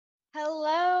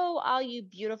all you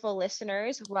beautiful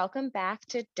listeners. Welcome back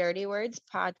to Dirty Words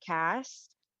Podcast.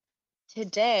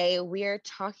 Today, we are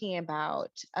talking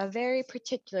about a very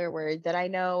particular word that I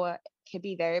know can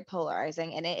be very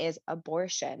polarizing, and it is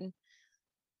abortion.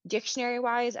 Dictionary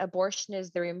wise, abortion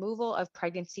is the removal of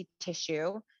pregnancy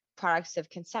tissue, products of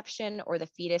conception, or the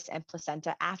fetus and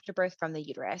placenta after birth from the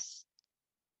uterus.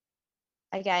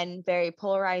 Again, very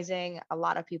polarizing. A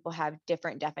lot of people have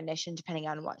different definitions depending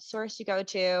on what source you go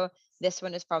to. This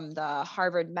one is from the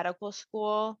Harvard Medical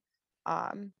School.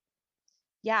 Um,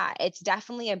 yeah, it's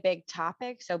definitely a big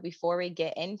topic. So before we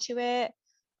get into it,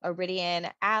 Iridian,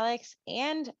 Alex,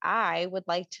 and I would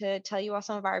like to tell you all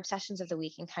some of our obsessions of the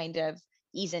week and kind of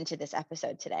ease into this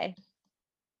episode today.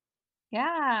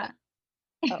 Yeah.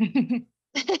 Oh.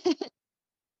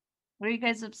 What are you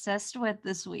guys obsessed with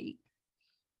this week?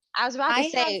 I was about to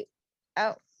say,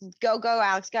 go,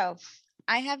 Alex, go.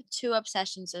 I have two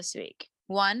obsessions this week.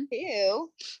 One, Ew.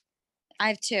 I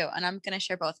have two, and I'm going to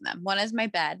share both of them. One is my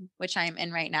bed, which I'm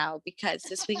in right now because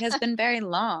this week has been very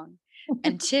long.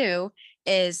 And two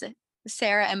is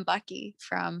Sarah and Bucky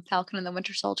from Falcon and the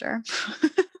Winter Soldier.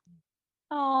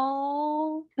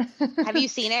 Oh. Have you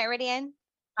seen it, Iridian?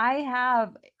 I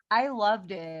have. I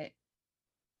loved it.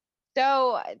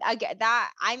 So I get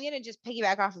that. I'm going to just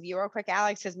piggyback off of you real quick,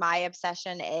 Alex, because my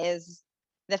obsession is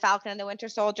the Falcon and the Winter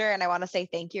Soldier. And I want to say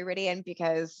thank you, Iridian,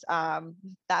 because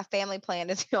that family plan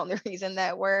is the only reason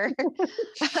that we're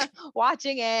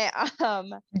watching it.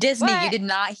 Disney, you did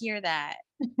not hear that.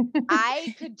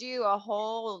 I could do a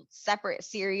whole separate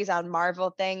series on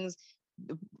Marvel things.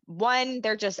 One,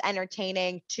 they're just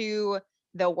entertaining. Two,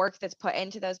 the work that's put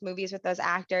into those movies with those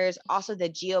actors, also the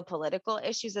geopolitical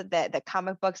issues that the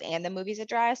comic books and the movies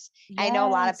address. Yes. I know a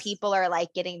lot of people are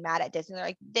like getting mad at Disney. They're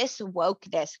like, this woke,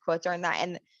 this quotes are in that.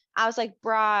 And I was like,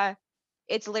 brah,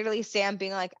 it's literally Sam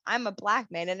being like, I'm a black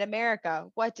man in America.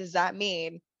 What does that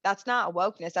mean? That's not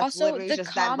wokeness. That's also, literally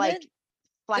just them like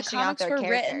fleshing out their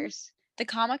characters. The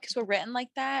comics were written like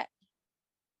that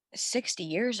 60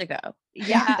 years ago.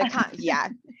 Yeah.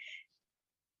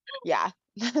 Yeah.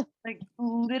 Like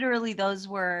literally those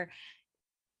were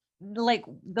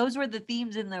the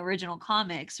themes in the original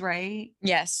comics, right?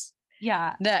 Yes.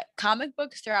 Yeah. The comic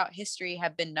books throughout history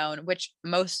have been known, which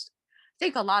I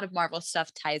think a lot of Marvel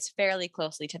stuff ties fairly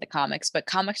closely to the comics, but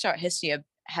comics throughout history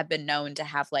have been known to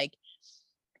have like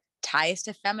ties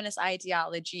to feminist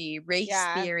ideology, race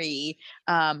theory,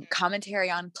 commentary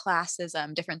on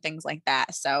classism, different things like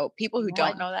that. So people who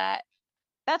don't know that,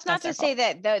 that's not to say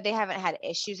that they haven't had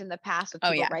issues in the past with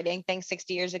people writing things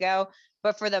 60 years ago,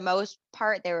 but for the most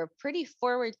part, they were pretty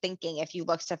forward thinking. If you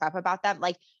look stuff up about them,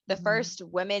 like the first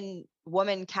woman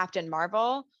Captain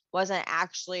Marvel wasn't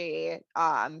actually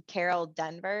Carol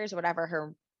Danvers, whatever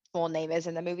her full name is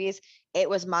in the movies. It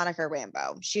was Monica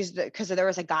Rambeau. Because there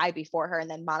was a guy before her, and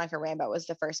then Monica Rambeau was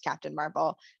the first Captain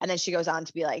Marvel, and then she goes on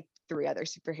to be like 3 other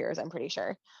superheroes, I'm pretty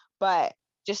sure. But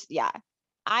just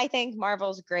I think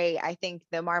Marvel's great. I think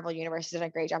the Marvel universe has done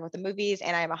a great job with the movies,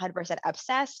 and I'm 100%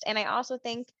 obsessed. And I also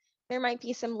think there might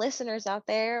be some listeners out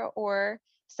there, or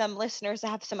some listeners that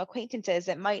have some acquaintances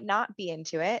that might not be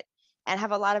into it and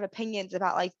have a lot of opinions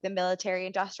about like the military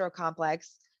industrial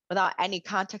complex without any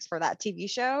context for that TV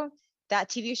show. That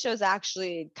TV show is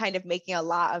actually kind of making a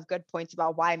lot of good points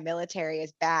about why military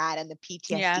is bad and the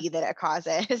PTSD that it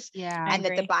causes. Yeah. And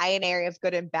that the binary of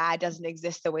good and bad doesn't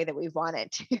exist the way that we want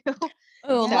it to.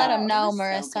 Oh, let them know,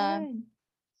 Marissa. So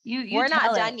you we're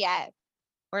not done yet.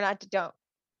 We're not done.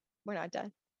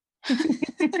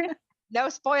 No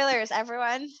spoilers,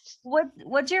 everyone.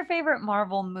 What's your favorite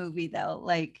Marvel movie though?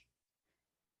 Like,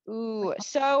 ooh,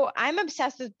 so I'm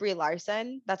obsessed with Brie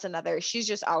Larson. That's another. She's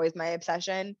just always my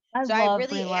obsession. I love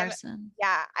Brie Larson.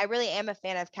 Yeah, I really am a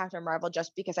fan of Captain Marvel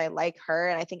just because I like her,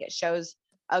 and I think it shows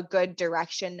a good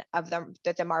direction of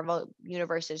that the Marvel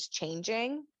universe is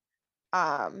changing.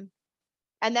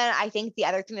 And then I think the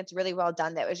other thing that's really well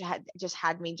done that just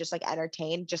had me just like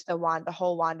entertained, just the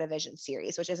whole WandaVision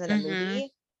series, which isn't a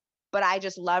movie, but I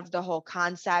just loved the whole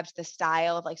concept, the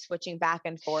style of like switching back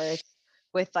and forth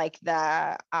with like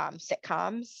the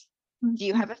sitcoms. Do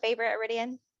you have a favorite,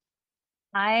 Iridian?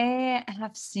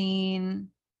 I've seen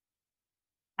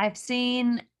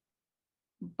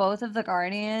both of the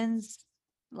Guardians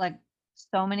like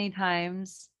so many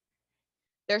times.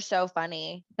 They're so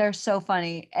funny.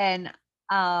 And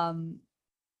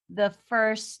the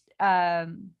first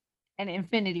an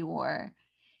Infinity War,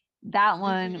 that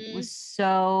one was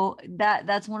so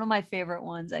that's one of my favorite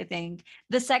ones. I think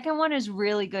the second one is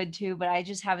really good too, but I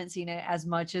just haven't seen it as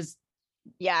much as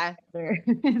the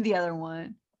other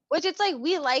one. Which it's like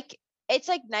we like it's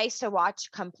like nice to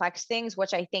watch complex things,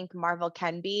 which I think Marvel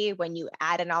can be when you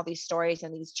add in all these stories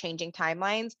and these changing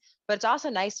timelines. But it's also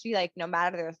nice to be like, no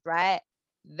matter the threat,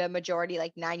 the majority,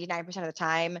 like 99% of the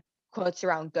time, quotes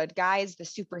around good guys, the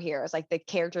superheroes, like the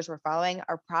characters we're following,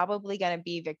 are probably going to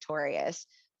be victorious.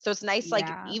 So it's nice, like,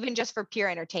 Yeah. even just for pure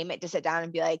entertainment, to sit down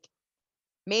and be like,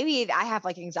 maybe I have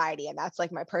like anxiety and that's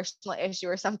like my personal issue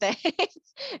or something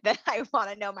that I want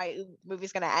to know my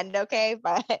movie's going to end okay.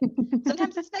 But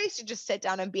sometimes it's nice to just sit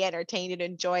down and be entertained and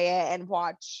enjoy it and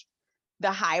watch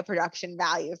the high production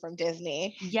value from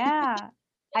Disney. Yeah.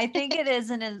 I think it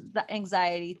is an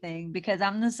anxiety thing because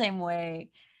I'm the same way.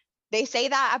 They say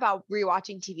that about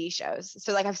rewatching TV shows.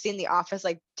 So like I've seen The Office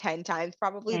like 10 times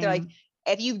probably. They're like, Same.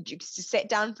 if you sit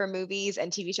down for movies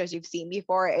and TV shows you've seen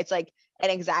before, it's like an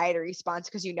anxiety response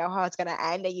because you know how it's going to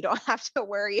end and you don't have to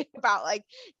worry about like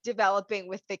developing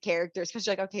with the characters because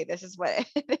you're like, okay, this is what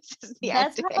this is the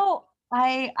That's ending. how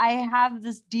I have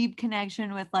this deep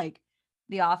connection with like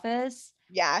The Office.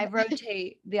 Yeah. I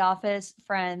rotate The Office,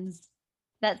 Friends,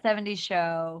 that 70s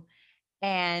show,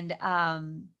 and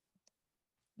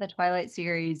the Twilight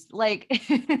series. Like,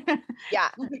 Yeah.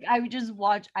 like I would just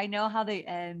watch. I know how they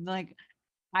end. Like,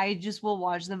 I just will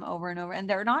watch them over and over, and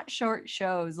they're not short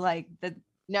shows. Like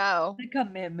No. the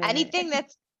commitment. Anything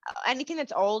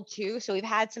that's old too. So we've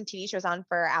had some TV shows on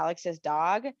for Alex's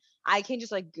dog. I can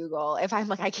just like Google if I'm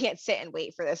like, I can't sit and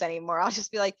wait for this anymore. I'll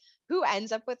just be like, who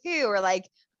ends up with who? Or like,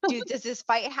 does this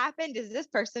fight happen? Does this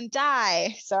person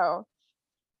die? So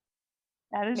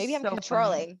That is maybe I'm so funny.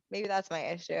 controlling. Maybe that's my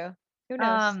issue. Who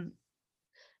knows?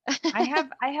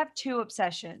 I have two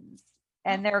obsessions,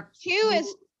 and they're Two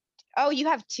is, oh, you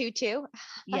have two too?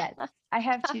 yes, I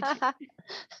have two.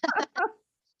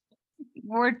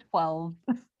 We're 12.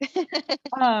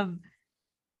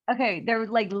 Okay, they're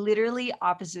like literally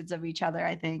opposites of each other,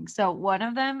 I think. So one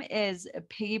of them is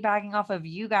piggybacking off of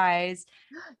you guys,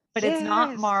 but it's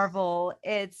not Yes. Marvel.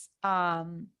 It's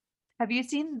have you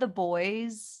seen The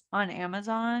Boys on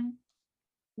Amazon?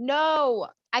 No,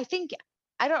 I think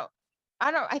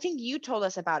I think you told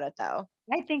us about it though.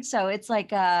 I think so. It's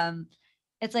like a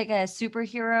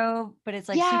superhero, but it's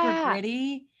like super Yeah.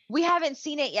 gritty. We haven't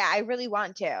seen it yet. I really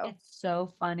want to. It's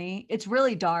so funny. It's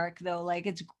really dark though. Like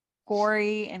it's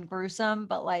gory and gruesome,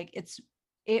 but like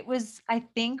it was, I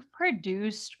think,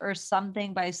 produced or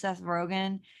something by Seth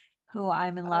Rogen, who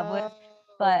I'm in love with.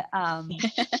 But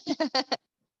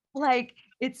like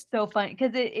it's so funny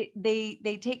because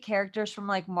they take characters from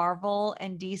like Marvel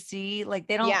and DC. Like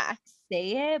they don't Yeah.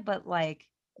 say it, but like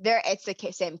it's the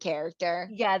same character.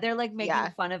 yeah, they're like making Yeah.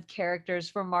 fun of characters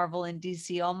from Marvel and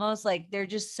DC almost. Like they're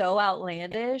just so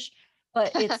outlandish,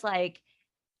 but it's like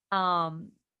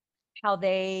how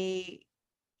they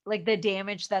like the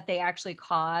damage that they actually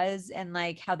cause and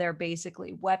like how they're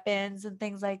basically weapons and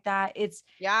things like that.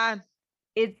 Yeah.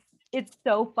 It's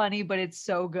so funny, but it's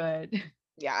so good.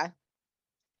 Yeah. And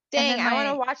Dang, then I want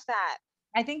to watch that.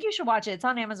 I think you should watch it. It's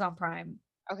on Amazon Prime.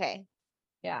 Okay.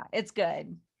 Yeah, it's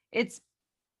good.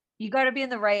 You got to be in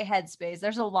the right headspace.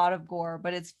 There's a lot of gore,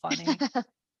 but it's funny.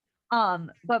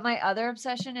 But my other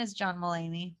obsession is John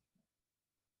Mulaney.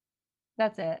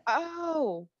 That's it.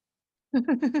 Oh,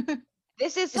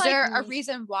 this is Is like, there a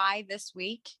reason why this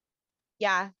week?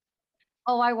 yeah.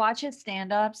 Oh, I watch his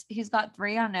stand-ups. He's got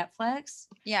 3 on Netflix.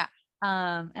 Yeah.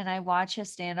 And I watch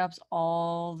his stand-ups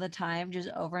all the time, just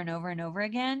over and over and over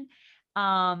again.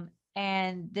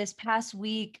 And this past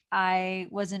week I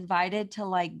was invited to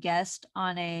like guest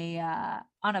on a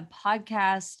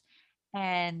podcast,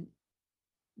 and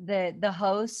the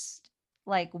host,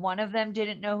 like one of them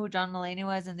didn't know who John Mulaney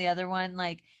was, and the other one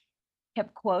like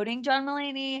kept quoting John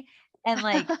Mulaney, and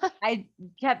like I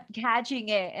kept catching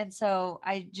it, and so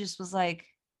I just was like,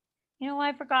 you know,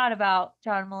 I forgot about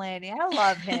John Mulaney. I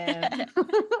love him.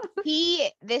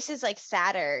 This is like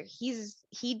sadder.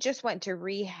 He just went to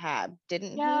rehab,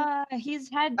 didn't Yeah, he's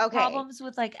had Okay. problems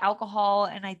with like alcohol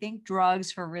and I think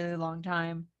drugs for a really long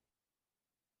time.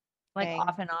 Like Dang.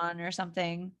 off and on or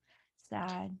something.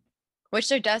 Sad. Which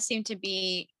there does seem to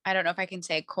be, I don't know if I can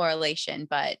say correlation,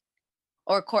 but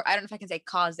I don't know if I can say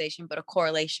causation, but a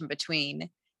correlation between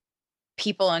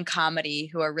people in comedy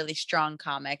who are really strong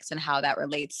comics and how that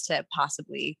relates to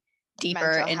possibly deeper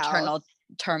Mental internal health.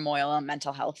 turmoil and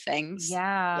mental health things.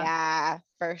 Yeah. Yeah,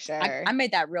 for sure. I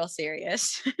made that real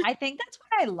serious. I think that's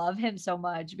why I love him so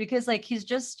much, because like he's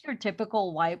just your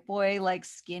typical white boy, like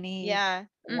skinny Yeah.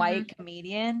 white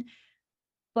comedian.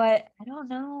 But I don't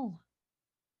know.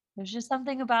 There's just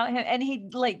something about him. And he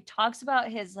like talks about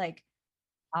his like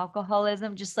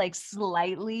alcoholism just like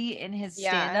slightly in his Yeah.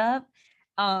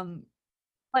 stand-up.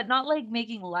 but not like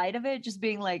making light of it, just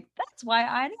being like, that's why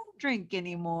I don't drink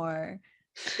anymore.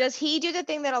 Does he do the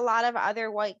thing that a lot of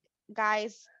other white guy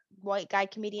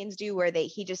comedians do, where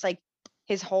he just like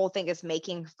his whole thing is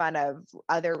making fun of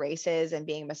other races and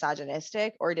being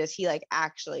misogynistic, or does he like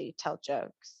actually tell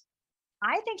jokes?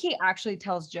 I think he actually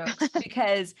tells jokes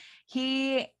because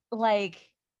he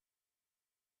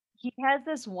has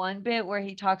this one bit where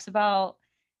he talks about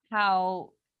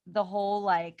how the whole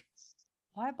like,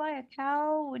 why buy a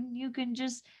cow when you can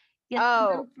just get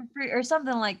the milk for free or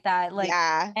something like that. Like,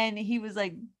 yeah. And he was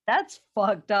like, that's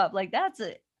fucked up. Like that's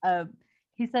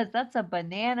he says that's a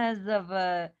bananas of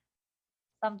a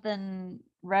something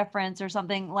reference or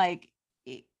something. Like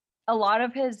a lot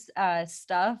of his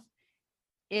stuff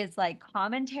is like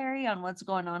commentary on what's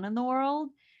going on in the world,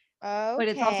 but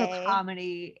it's also Okay.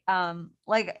 comedy.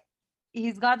 Like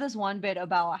he's got this one bit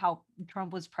about how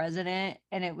Trump was president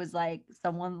and it was like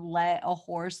someone let a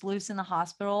horse loose in the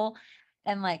hospital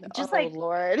and like just like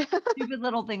Lord. stupid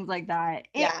little things like that.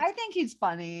 Yeah. I think he's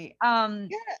funny. Yeah,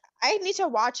 I need to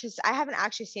watch I haven't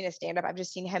actually seen a stand-up. I've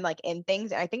just seen him like in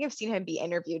things, and I think I've seen him be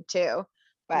interviewed too.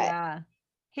 But yeah.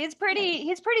 He's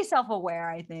pretty self-aware,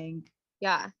 I think.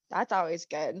 yeah, that's always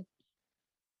good.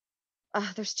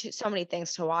 There's so many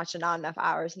things to watch and not enough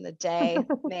hours in the day,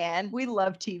 man. We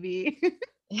love TV.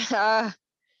 Yeah.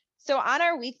 So on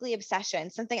our weekly obsession,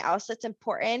 something else that's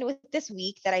important with this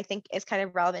week that I think is kind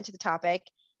of relevant to the topic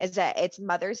is that it's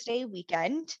Mother's Day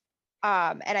weekend.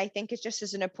 And I think it's just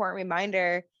as an important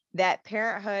reminder that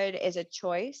parenthood is a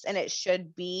choice and it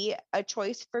should be a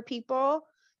choice for people.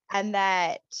 And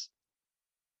that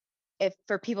if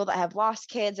for people that have lost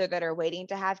kids or that are waiting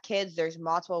to have kids, there's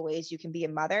multiple ways you can be a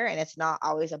mother and it's not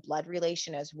always a blood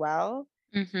relation as well.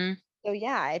 Mm-hmm. So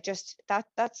yeah, it just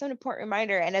that's an important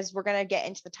reminder. And as we're gonna get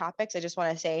into the topics, I just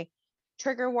want to say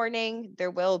trigger warning,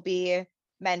 there will be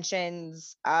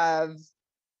mentions of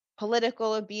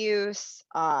political abuse,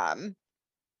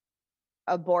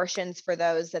 abortions for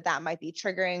those that might be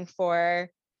triggering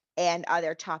for, and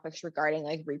other topics regarding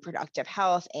like reproductive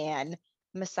health and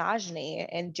misogyny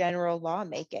and general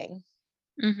lawmaking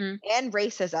Mm-hmm. and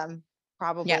racism,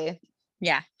 probably.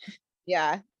 Yeah,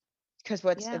 because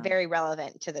what's very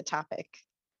relevant to the topic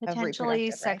of potentially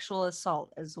reproductive rights. sexual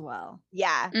assault as well.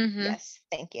 Yeah. Mm-hmm. Yes.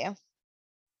 Thank you.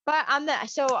 But on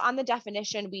the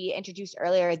definition we introduced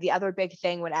earlier, the other big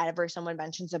thing whenever someone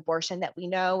mentions abortion that we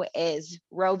know is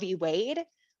Roe v. Wade,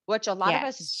 which a lot of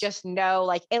us just know,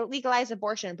 like it legalized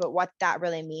abortion, but what that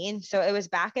really means. So it was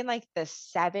back in like the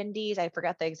 70s. I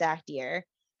forgot the exact year.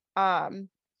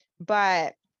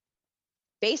 But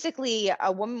basically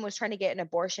a woman was trying to get an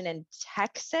abortion in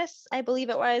Texas, I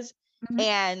believe it was. Mm-hmm.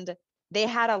 And they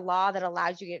had a law that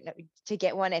allowed you to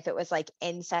get one if it was like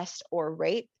incest or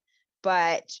rape.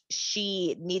 But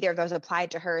neither of those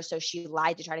applied to her. So she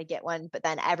lied to try to get one, but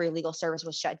then every legal service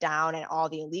was shut down and all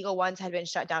the illegal ones had been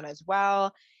shut down as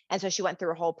well. And so she went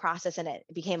through a whole process and it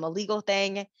became a legal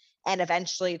thing. And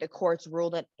eventually the courts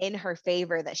ruled it in her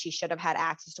favor that she should have had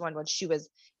access to one when she was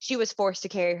forced to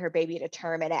carry her baby to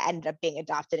term and it ended up being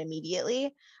adopted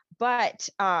immediately. But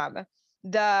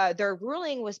their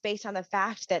ruling was based on the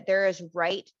fact that there is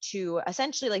right to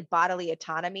essentially like bodily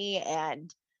autonomy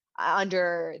and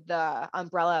under the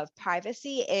umbrella of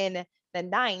privacy in the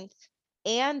 9th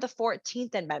and the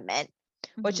 14th Amendment,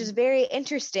 which is very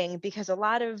interesting because a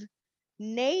lot of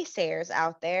naysayers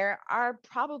out there are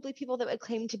probably people that would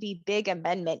claim to be big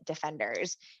amendment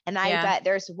defenders. And I bet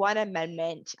there's one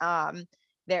amendment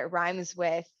that rhymes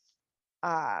with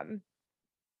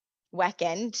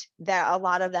weekend that a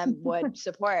lot of them would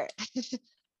support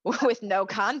with no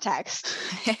context.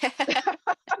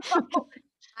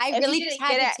 I really just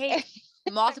had to take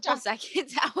multiple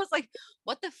seconds. I was like,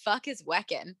 what the fuck is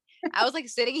Weccan? I was like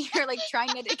sitting here like trying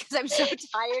to, because I'm so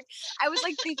tired. I was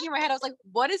like thinking in my head, I was like,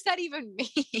 what does that even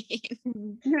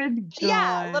mean?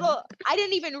 I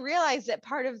didn't even realize that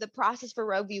part of the process for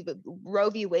Roe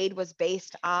v. Wade was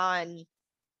based on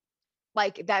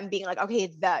like them being like,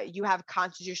 okay, you have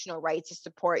constitutional rights to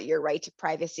support your right to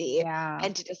privacy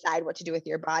and to decide what to do with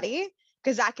your body.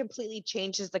 Because that completely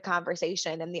changes the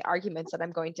conversation and the arguments that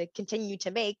I'm going to continue to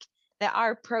make that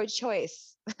are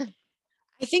pro-choice.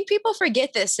 I think people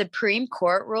forget the Supreme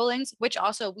Court rulings, which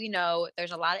also we know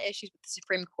there's a lot of issues with the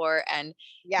Supreme Court, and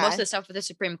most of the stuff with the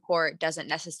Supreme Court doesn't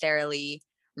necessarily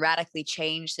radically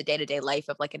change the day-to-day life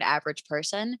of like an average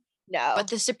person. No. But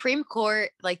the Supreme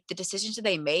Court, like the decisions that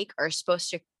they make are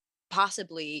supposed to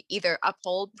possibly either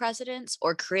uphold precedents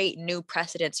or create new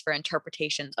precedents for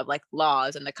interpretations of like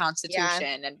laws and the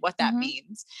Constitution and what that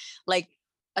means. Like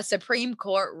a Supreme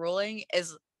Court ruling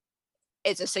is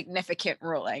a significant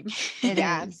ruling. It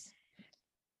is.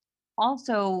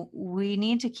 also we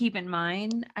need to keep in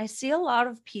mind, I see a lot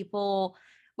of people,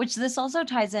 which this also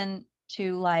ties in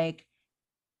to like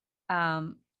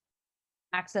um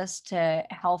access to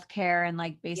healthcare and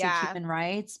like basic Yeah. human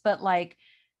rights, but like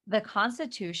the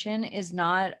Constitution is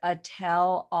not a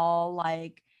tell all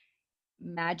like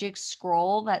magic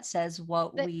scroll that says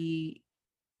what But we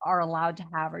are allowed to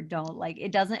have or don't. Like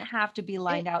it doesn't have to be it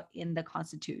lined out in the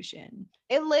Constitution.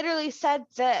 it literally said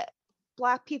that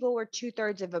Black people were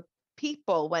 2/3 of a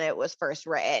people when it was first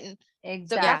written.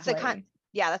 So that's Exactly.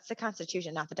 that's the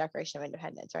Constitution, not the Declaration of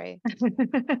Independence, right?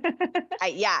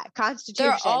 Yeah, They're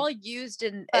Constitution. all used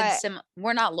in But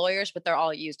we're not lawyers, but they're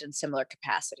all used in similar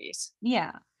capacities.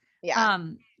 Yeah. yeah,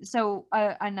 So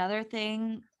another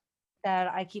thing that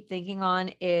I keep thinking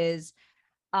on is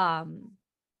um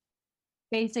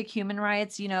basic human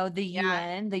rights. You know, the yeah,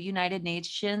 UN, the United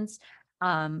Nations,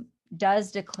 um,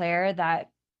 does declare that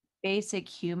basic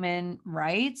human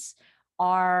rights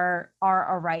are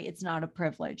a right. It's not a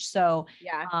privilege. So,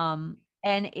 yeah.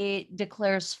 and it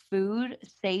declares food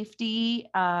safety.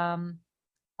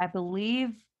 I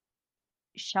believe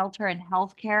shelter and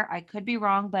healthcare. I could be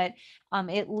wrong, but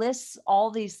it lists all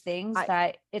these things I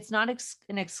that it's not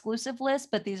an exclusive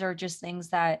list, but these are just things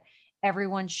that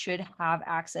everyone should have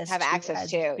access have to access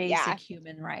as to. Yeah. basic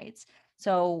human rights.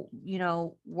 So, you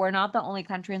know, we're not the only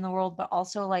country in the world, but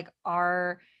also like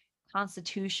our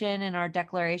constitution and our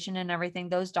declaration and everything,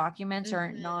 those documents are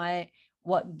Mhm. not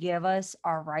what give us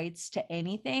our rights to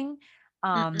anything.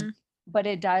 Um, Mm-mm. but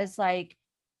it does like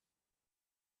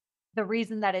the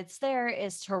reason that it's there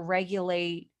is to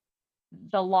regulate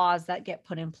the laws that get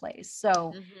put in place.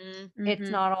 So Mhm. it's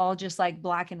Mm-hmm. not all just like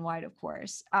black and white, of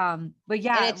course. But And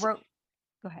yeah, it's go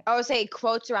ahead. I would say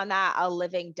quotes around that a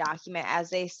living document, as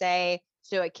they say,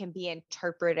 so it can be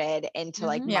interpreted into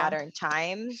like Mhm. Yeah. modern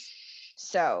times.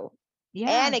 So,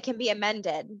 and Yeah. it can be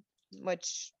amended,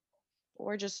 which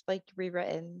or just like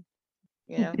rewritten,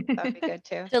 that would be good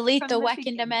too. Delete From the the Second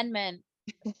beginning. Amendment.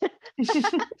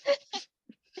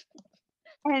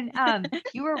 And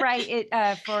you were right. It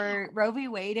for Roe v.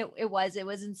 Wade, it was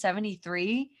in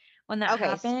 73 when that Okay,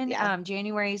 happened. yeah,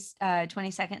 January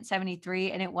 22nd,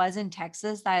 73, and it was in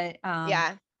Texas that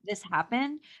yeah, this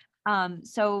happened.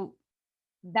 So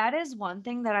that is one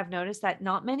thing that I've noticed that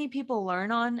not many people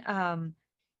learn on,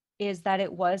 is that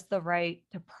it was the right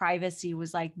to privacy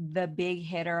was like the big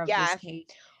hitter of this yeah. case.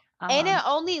 And it Um,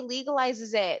 only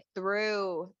legalizes it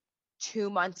through 2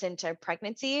 months into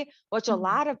pregnancy, which a mhm,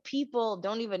 lot of people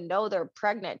don't even know they're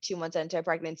pregnant 2 months into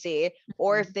pregnancy.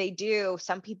 Or if mhm. they do,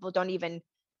 some people don't even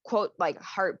quote like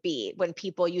heartbeat when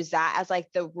people use that as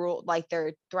like the rule, like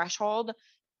their threshold.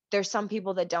 There's some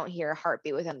people that don't hear a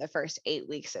heartbeat within the first 8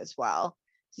 weeks as well.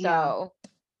 Yeah. So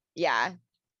yeah,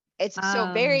 it's so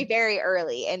very, Um, very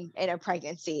early in a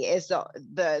pregnancy is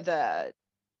the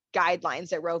guidelines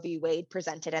that Roe v. Wade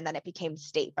presented, and then it became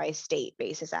state by state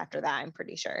basis after that, I'm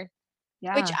pretty sure.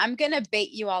 Which yeah. I'm gonna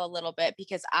bait you all a little bit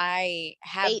because I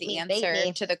have Bait the me, bait answer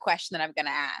me. to the question that I'm gonna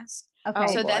ask. Oh Okay.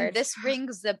 So then Lord. this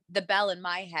rings the bell in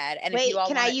my head. And if you Wait, all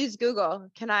can I want to, use Google?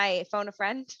 Can I phone a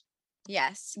friend?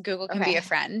 yes, Google can be a Okay.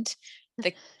 friend,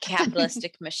 the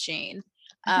capitalistic machine.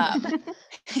 Um,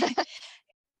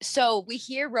 so we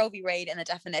hear Roe v. Wade and the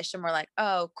definition, we're like,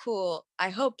 oh, cool. I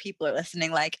hope people are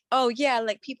listening, like, oh yeah,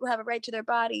 like people have a right to their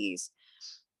bodies.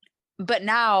 But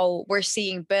now we're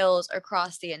seeing bills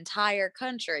across the entire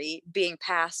country being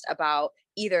passed about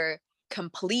either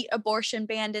complete abortion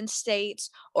banned in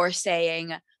states or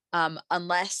saying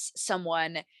unless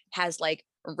someone has like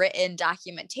written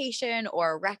documentation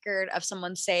or a record of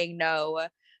someone saying no,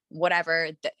 whatever,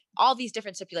 all these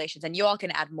different stipulations, and you all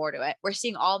can add more to it. We're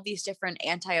seeing all these different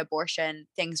anti-abortion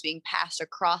things being passed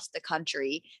across the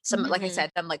country. Some, like I Mhm.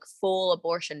 said, them like full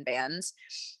abortion bans.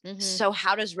 Mhm. So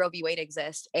how does Roe v. Wade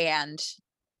exist and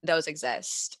those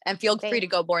exist? And feel free They to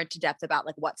go more into depth about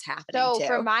like what's happening so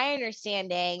from too. my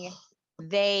understanding,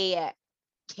 they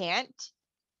can't,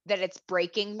 that it's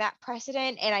breaking that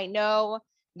precedent. And I know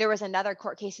there was another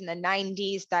court case in the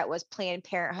 90s that was Planned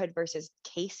Parenthood versus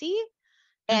Casey.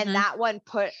 And Mm-hmm. that one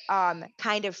put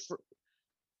kind of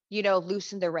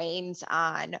loosened the reins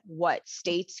on what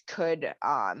states could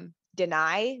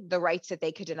deny, the rights that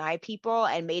they could deny people,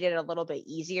 and made it a little bit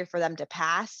easier for them to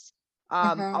pass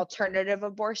Uh-huh. alternative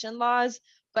abortion laws.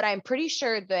 But I'm pretty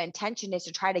sure the intention is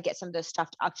to try to get some of this stuff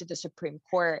up to the Supreme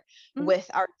Court Mhm. with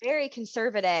our very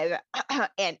conservative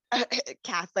and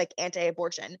Catholic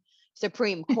anti-abortion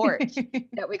Supreme Court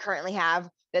that we currently have,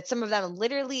 that some of them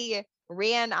literally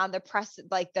ran on the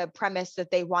premise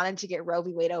that they wanted to get Roe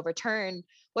v. Wade overturned,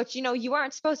 which, you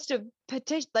aren't supposed to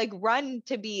petition, run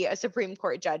to be a Supreme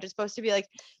Court judge. It's supposed to be an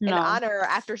honor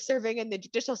after serving in the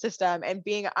judicial system and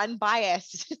being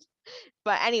unbiased.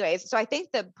 But anyways, so I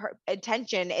think the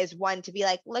intention is one to be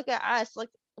look at us, look,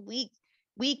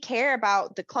 we care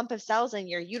about the clump of cells in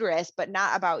your uterus, but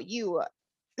not about you.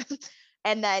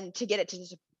 And then to get it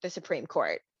to the Supreme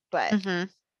Court. But I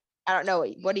don't know.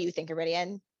 What do you think,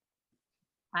 Iridian?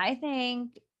 I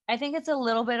think it's a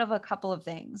little bit of a couple of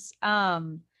things.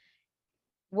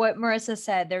 What Marissa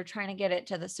said, they're trying to get it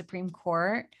to the Supreme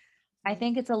Court. I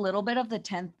think it's a little bit of the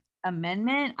 10th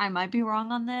Amendment. I might be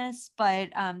wrong on this, but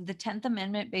the 10th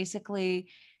Amendment basically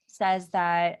says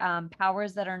that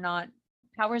powers that are not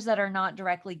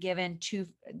directly given to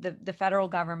the federal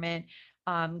government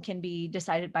can be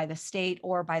decided by the state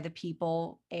or by the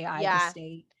people, the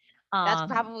state.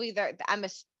 That's probably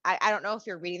I don't know if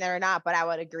you're reading that or not, but I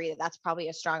would agree that that's probably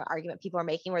a strong argument people are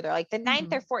making, where they're like, the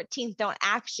 9th or 14th don't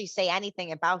actually say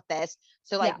anything about this.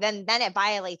 So then it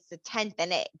violates the 10th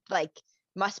and it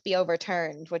must be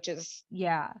overturned, which is.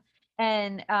 Yeah.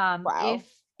 And if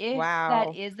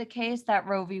that is the case, that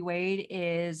Roe v. Wade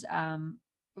is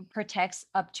protects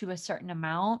up to a certain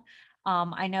amount.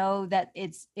 I know that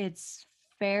it's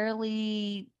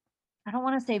fairly, I don't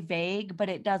want to say vague, but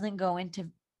it doesn't go into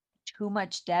too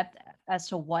much depth as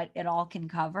to what it all can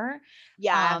cover.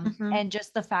 And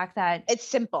just the fact that it's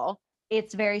simple.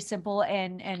 It's very simple,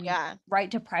 and right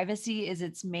to privacy is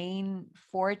its main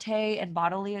forte, and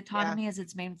bodily autonomy is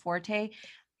its main forte.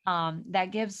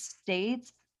 That gives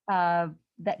states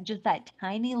that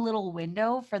tiny little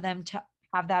window for them to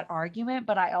have that argument.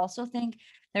 But I also think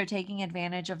they're taking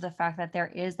advantage of the fact that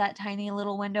there is that tiny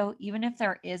little window, even if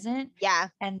there isn't.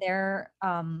 And they're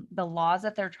the laws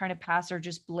that they're trying to pass are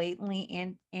just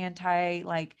blatantly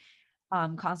anti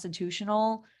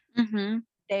constitutional.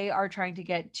 They are trying to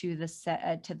get to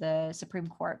the Supreme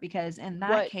Court, because in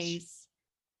that case,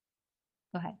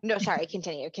 go ahead. No, sorry,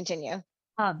 continue.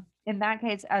 In that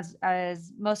case,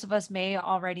 as most of us may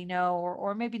already know,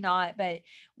 or maybe not, but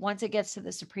once it gets to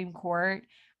the Supreme Court,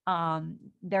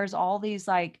 there's all these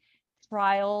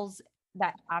trials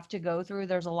that have to go through.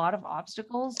 There's a lot of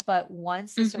obstacles, but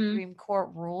once the Supreme Court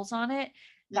rules on it,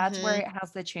 that's where it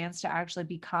has the chance to actually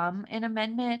become an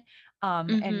amendment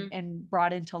and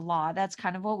brought into law. That's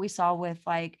kind of what we saw with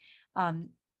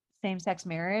same-sex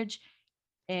marriage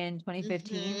in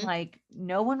 2015.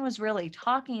 No one was really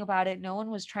talking about it. No one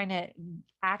was trying to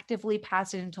actively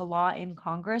pass it into law in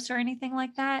Congress or anything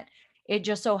like that. It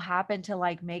just so happened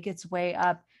to make its way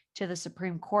up to the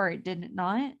Supreme Court, did it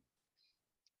not?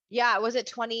 Yeah, was it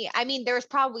 20? I mean, there was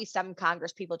probably some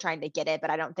Congress people trying to get it, but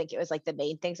I don't think it was the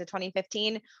main things of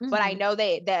 2015. But I know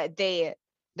that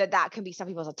can be some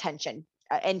people's intention,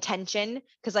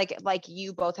 because like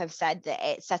you both have said, that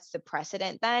it sets the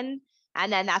precedent then. And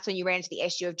then that's when you ran into the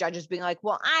issue of judges being like,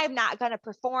 well, I'm not going to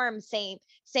perform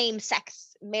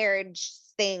same-sex marriage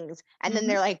things. And then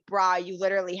they're like, brah, you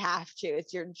literally have to.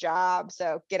 It's your job.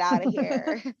 So get out of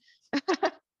here.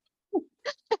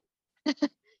 I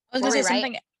was going to say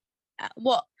something.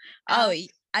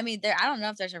 I mean, I don't know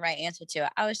if there's a right answer to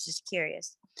it. I was just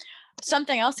curious.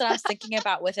 Something else that I was thinking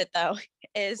about with it, though,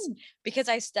 is because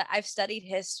I've studied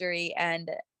history, and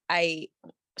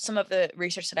some of the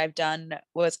research that I've done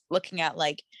was looking at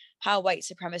how white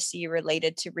supremacy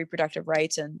related to reproductive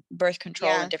rights and birth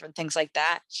control and different things like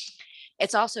that.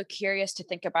 It's also curious to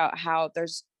think about how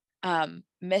there's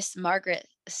Miss Margaret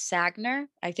Sanger,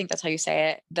 I think that's how you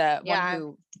say it, the one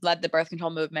who led the birth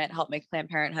control movement, helped make Planned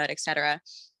Parenthood, etc.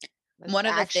 One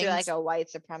of the things, a white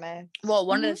supremacist. Well,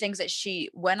 one of the things that she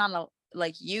went on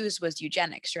used was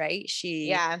eugenics, right?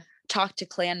 She talked to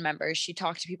Klan members. She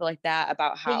talked to people like that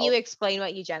about how. Can you explain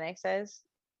what eugenics is?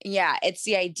 Yeah, it's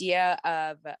the idea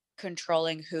of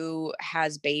controlling who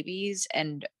has babies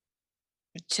and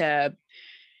to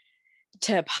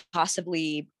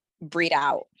possibly breed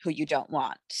out who you don't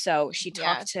want. So she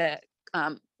talked to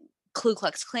Ku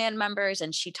Klux Klan members,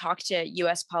 and she talked to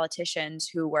US politicians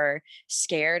who were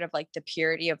scared of the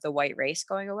purity of the white race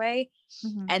going away.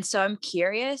 And so I'm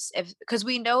curious because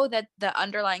we know that the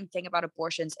underlying thing about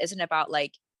abortions isn't about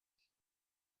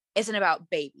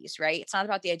babies, right? It's not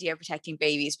about the idea of protecting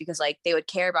babies, because they would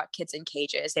care about kids in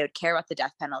cages. They would care about the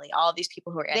death penalty. All of these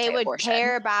people who are anti-abortion. They would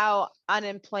care about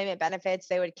unemployment benefits.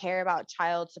 They would care about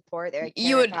child support.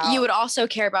 You would also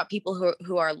care about people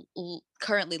who are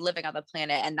currently living on the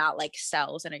planet and not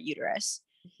cells in a uterus.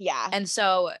 Yeah. And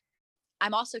so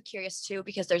I'm also curious too,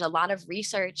 because there's a lot of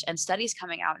research and studies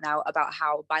coming out now about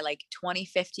how by like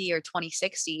 2050 or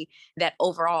 2060, that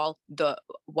overall the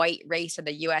white race in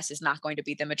the US is not going to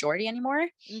be the majority anymore.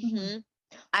 Mhm.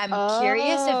 I'm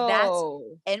curious if that's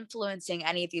Oh, influencing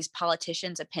any of these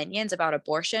politicians' opinions about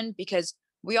abortion, because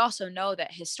we also know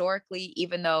that historically,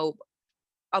 even though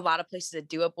a lot of places that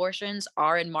do abortions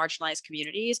are in marginalized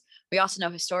communities, we also know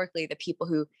historically the people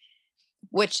who,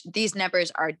 which these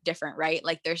numbers are different, right?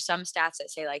 Like there's some stats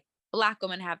that say like Black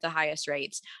women have the highest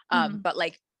rates, Mhm. but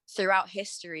like throughout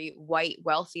history, white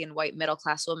wealthy and white middle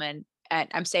class women, and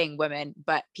I'm saying women,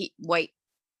 but white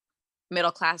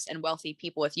middle class and wealthy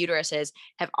people with uteruses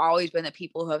have always been the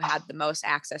people who have had the most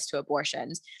access to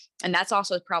abortions. And that's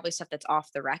also probably stuff that's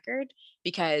off the record,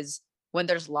 because when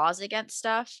there's laws against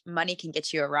stuff, money can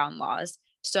get you around laws.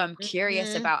 So I'm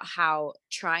curious mhm. about how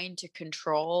trying to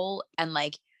control and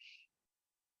like,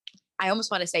 I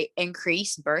almost want to say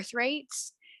increase birth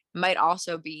rates might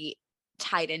also be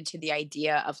tied into the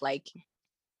idea of like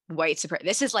white supremacy.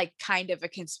 This is like kind of a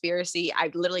conspiracy. I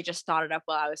literally just thought it up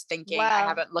while I was thinking. I Well,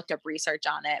 haven't looked up research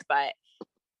on it, but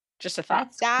just a thought.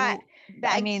 That's that cool. I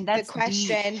begs mean, the that's deep.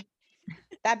 question.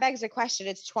 That begs the question.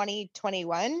 It's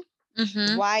 2021.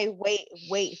 Mm-hmm. Why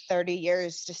wait 30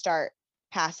 years to start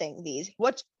passing these?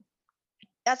 Which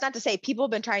that's not to say people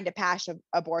have been trying to pass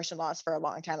abortion laws for a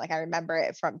long time. Like I remember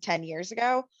it from 10 years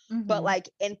ago, but Mhm. like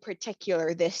in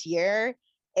particular this year,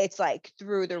 it's like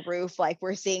through the roof. Like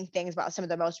we're seeing things about some of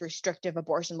the most restrictive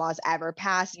abortion laws ever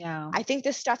passed. Yeah. I think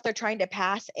the stuff they're trying to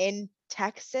pass in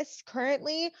Texas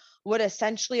currently would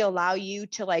essentially allow you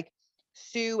to like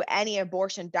sue any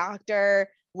abortion doctor,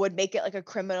 would make it like a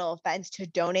criminal offense to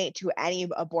donate to any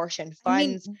abortion I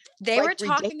mean, funds, they like were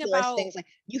talking ridiculous about things. Like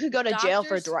you could go to jail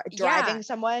for doctors. Yeah. driving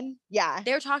someone. Yeah.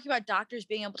 They were talking about doctors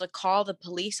being able to call the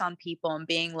police on people and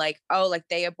being like, oh, like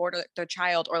they aborted their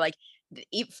child, or like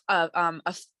if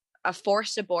a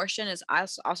forced abortion is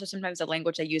also sometimes the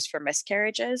language they use for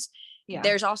miscarriages. Yeah.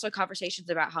 There's also conversations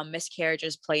about how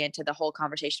miscarriages play into the whole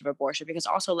conversation of abortion, because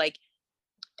also like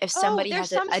if Oh, somebody there's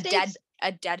has some a states.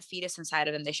 dead fetus inside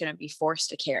of them, they shouldn't be forced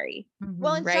to carry,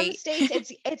 Well, Mhm. in some right?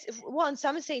 states, it's well, in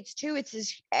some states too,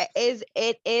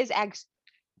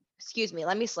 excuse me,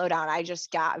 let me slow down. I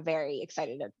just got very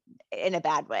excited in a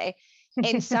bad way.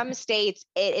 In some states,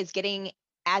 it is getting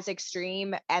as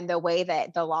extreme, and the way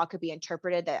that the law could be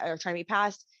interpreted that are trying to be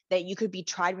passed, that you could be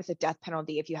tried with a death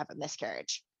penalty if you have a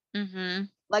miscarriage. Mm-hmm.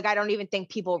 Like I don't even think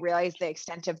people realize the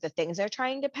extent of the things they're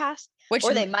trying to pass, Which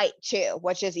or they might too,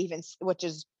 which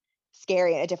is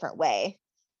scary in a different way.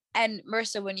 and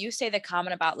Marissa, when you say the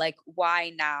comment about like why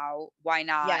now, why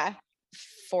not Yeah.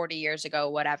 40 years ago,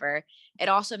 whatever, it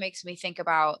also makes me think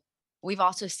about, we've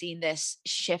also seen this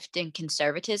shift in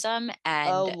conservatism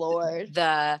Oh and Lord.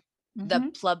 the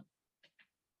Mhm.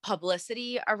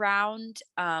 publicity around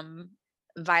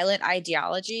violent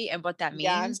ideology and what that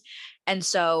Yeah. means. And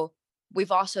so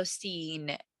we've also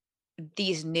seen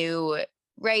these new,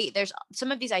 right, there's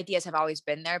some of these ideas have always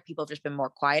been there, people have just been more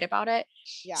quiet about it.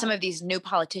 Yeah. Some of these new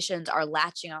politicians are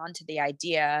latching on to the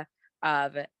idea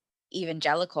of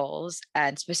evangelicals,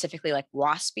 and specifically like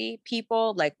waspy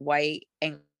people, like white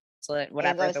and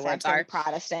whatever the words Anglo-Saxon are.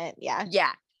 Protestant. Yeah.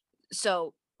 Yeah,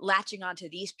 so latching onto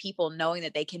these people, knowing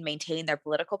that they can maintain their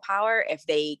political power if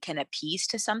they can appease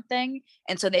to something.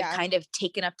 And so they've Yeah. kind of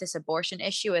taken up this abortion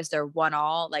issue as their one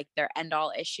all, like their end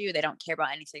all issue. They don't care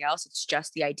about anything else. It's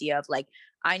just the idea of like,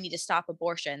 I need to stop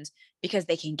abortions because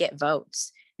they can get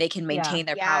votes. They can Yeah. maintain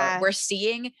their power. Yeah. We're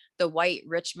seeing the white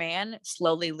rich man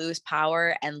slowly lose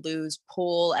power and lose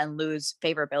pull and lose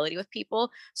favorability with people.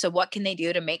 So what can they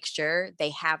do to make sure they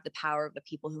have the power of the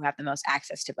people who have the most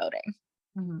access to voting?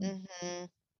 Mhm. Mm-hmm.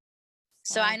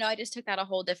 So I Wow. know I just took that a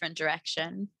whole different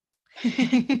direction.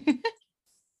 Is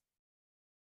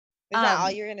that all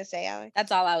um, you're gonna say, Alex?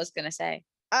 That's all I was gonna say.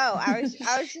 Oh, I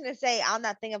was gonna say on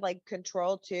that thing of like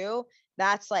control too.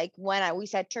 That's like when we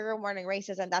said trigger warning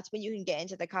racism. That's when you can get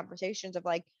into the conversations of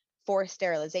like forced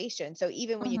sterilization. So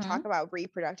even when you talk Mhm. about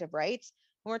reproductive rights,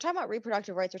 when we're talking about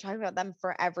reproductive rights, we're talking about them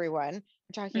for everyone.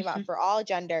 We're talking about Mhm. for all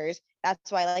genders.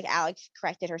 That's why like Alex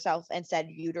corrected herself and said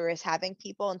uterus having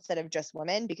people instead of just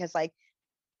women, because like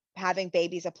having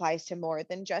babies applies to more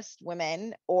than just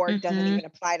women, or doesn't Mhm. even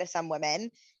apply to some women.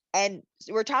 And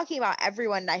we're talking about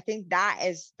everyone. I think that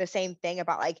is the same thing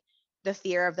about like the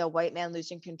fear of the white man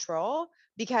losing control,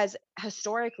 because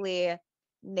historically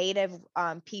native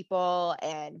people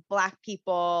and black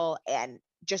people and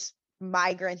just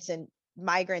migrants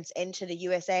into the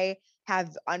USA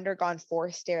have undergone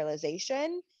forced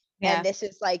sterilization. And Yeah. this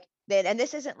is like then, and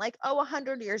this isn't like, oh,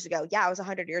 100 years ago. Yeah, it was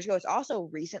 100 years ago. It's also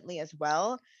recently as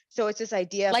well. So it's this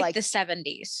idea of like like the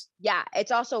 70s. yeah,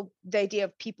 it's also the idea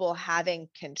of people having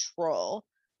control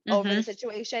over the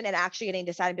situation and actually getting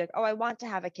to decide and be like, oh, I want to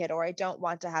have a kid or I don't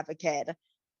want to have a kid.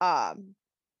 Um,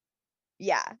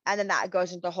 yeah. And then that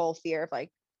goes into the whole fear of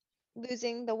like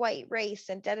losing the white race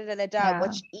and da da da da da, Yeah.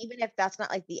 which even if that's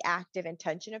not like the active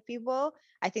intention of people,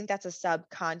 I think that's a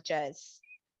subconscious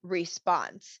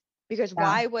response. Because Yeah.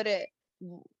 why would it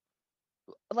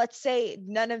let's say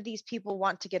none of these people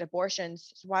want to get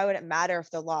abortions, so why would it matter if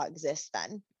the law exists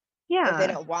then? If they Yeah.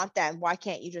 don't want them, why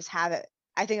can't you just have it?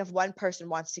 I think if one person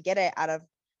wants to get it out of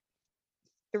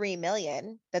 3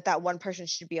 million, that one person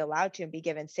should be allowed to and be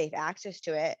given safe access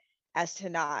to it as to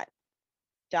not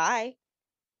die.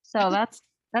 So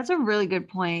that's a really good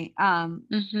point.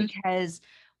 Mm-hmm. Because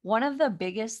one of the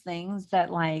biggest things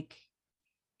that like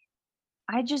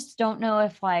I just don't know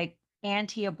if like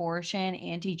anti-abortion,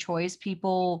 anti-choice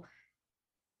people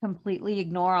completely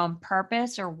ignore on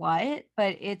purpose or what,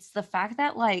 but it's the fact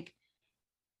that like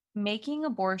making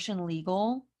abortion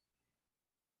legal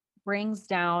brings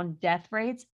down death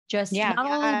rates just Yeah. not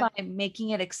only Yeah. by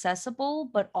making it accessible,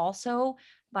 but also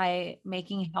by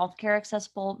making healthcare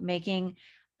accessible, making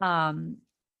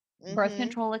birth Mhm.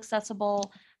 control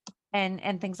accessible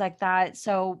and things like that.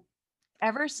 So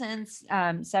ever since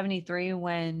 73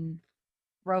 when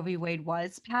Roe v. Wade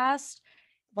was passed,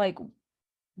 like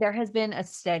there has been a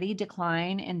steady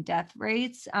decline in death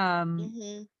rates.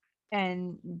 Mhm.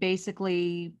 And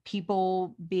basically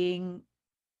people being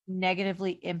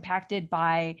negatively impacted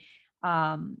by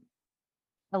um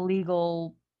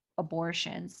illegal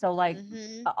abortion. So like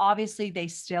Mhm. obviously they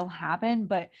still happen,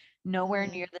 but nowhere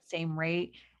Mhm. near the same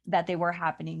rate that they were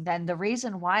happening then. The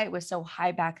reason why it was so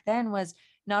high back then was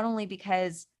not only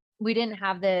because we didn't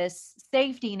have this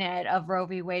safety net of Roe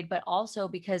v. Wade, but also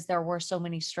because there were so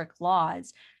many strict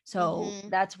laws. So Mhm.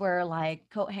 that's where like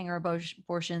coat hanger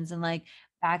abortions and like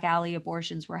back alley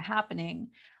abortions were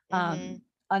happening. Mhm.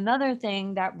 Another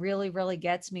thing that really, really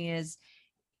gets me is,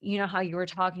 you know, how you were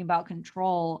talking about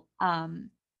control,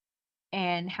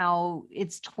 and how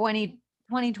it's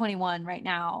 2021 right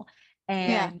now.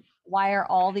 Yeah. And why are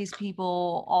all these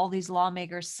people, all these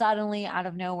lawmakers suddenly out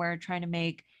of nowhere trying to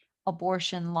make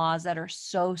abortion laws that are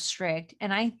so strict?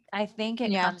 And I think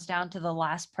it Yeah. comes down to the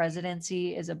last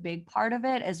presidency is a big part of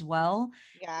it as well.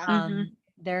 Yeah. Mm-hmm.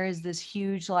 There is this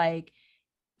huge like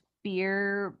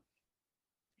fear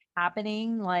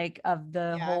happening, like of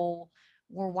the Yeah. whole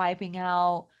we're wiping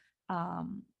out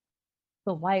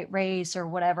the white race or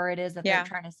whatever it is that they're Yeah.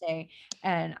 trying to say.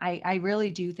 And I really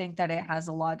do think that it has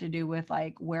a lot to do with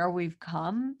like where we've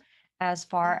come as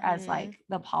far as Mhm. like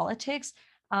the politics.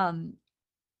 Um,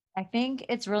 I think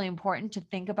it's really important to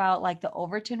think about like the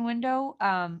Overton window,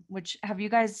 which have you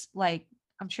guys like,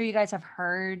 I'm sure you guys have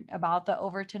heard about the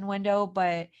Overton window,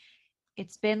 but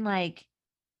it's been like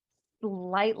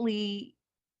slightly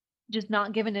just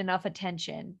not given enough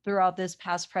attention throughout this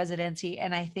past presidency.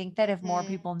 And I think that if more Mhm.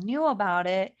 people knew about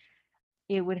it,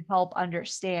 it would help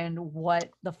understand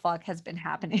what the fuck has been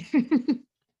happening.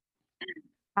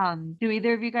 Do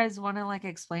either of you guys want to like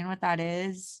explain what that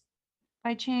is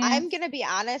by I'm chance? gonna be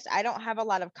honest, I don't have a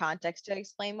lot of context to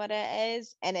explain what it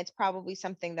is, and it's probably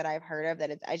something that I've heard of that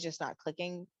it's just not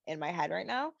clicking in my head right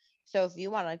now. So if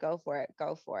you want to go for it,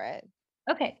 go for it.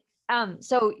 Okay.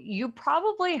 So you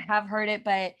probably have heard it,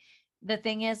 but the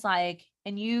thing is like,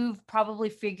 and you've probably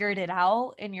figured it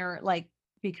out in your like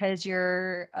because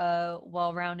you're a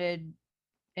well-rounded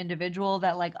individual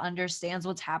that like understands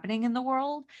what's happening in the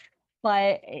world.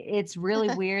 But it's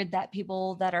really weird that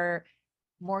people that are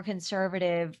more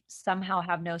conservative somehow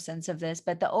have no sense of this.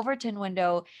 But the Overton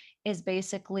window is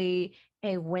basically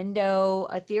a window,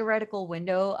 a theoretical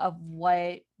window of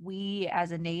what we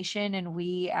as a nation and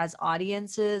we as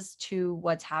audiences to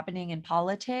what's happening in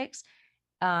politics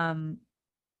um,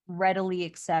 readily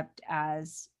accept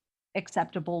as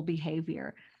acceptable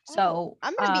behavior. Oh, So,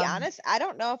 I'm gonna be honest, I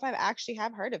don't know if I actually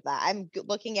have heard of that. I'm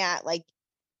looking at like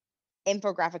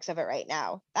infographics of it right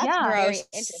now. That's yeah, Bro, very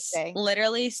interesting.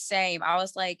 literally same. I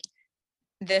was like,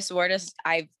 this word is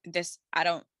I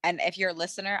don't, and if you're a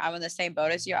listener, I'm in the same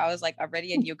boat as you. I was like,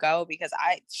 Iridian, you go, because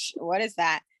what is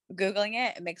that? Googling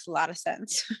it, it makes a lot of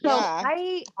sense. so Yeah.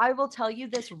 I will tell you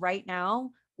this right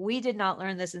now. We did not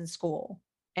learn this in school.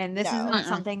 And this is No. not Mm-mm.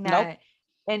 something Nope. that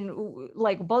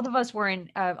like both of us were in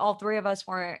all three of us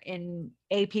were in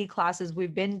AP classes.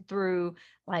 We've been through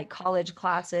like college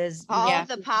classes. All of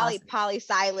the poli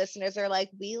sci listeners are like,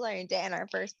 we learned it in our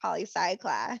first poli sci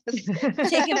class.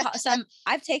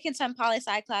 I've taken some poli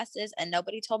sci classes and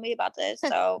nobody told me about this.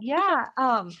 So yeah.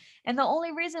 And the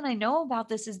only reason I know about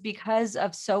this is because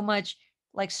of so much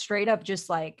like straight up just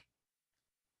like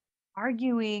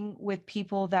arguing with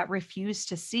people that refuse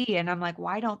to see. And I'm like,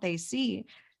 why don't they see?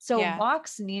 So Yeah.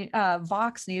 Vox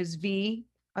News V,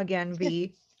 again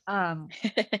V,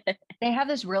 they have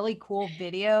this really cool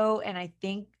video and I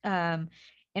think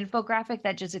infographic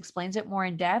that just explains it more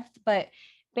in depth. But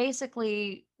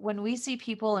basically, when we see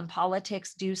people in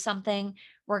politics do something,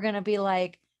 we're gonna be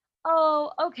like,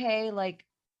 oh, okay, like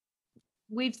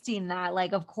we've seen that.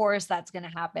 Like, of course that's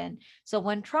gonna happen. So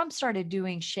when Trump started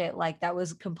doing shit like that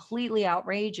was completely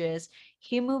outrageous,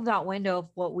 he moved that window of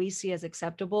what we see as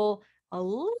acceptable a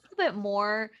little bit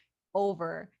more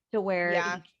over to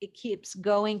where it keeps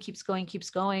going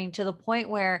to the point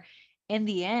where in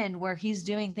the end where he's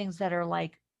doing things that are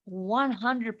like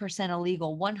 100%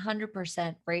 illegal,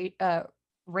 100%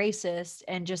 racist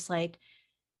and just like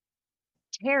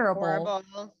terrible.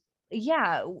 Horrible.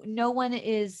 Yeah, no one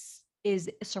is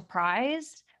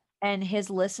surprised and his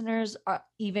listeners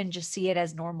even just see it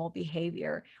as normal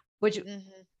behavior, which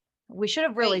we should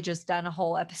have really just done a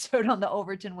whole episode on the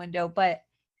Overton window, but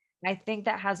I think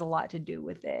that has a lot to do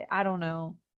with it. I don't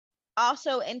know.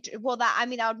 Also,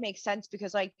 that would make sense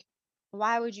because like,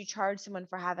 why would you charge someone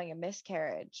for having a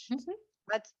miscarriage?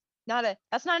 That's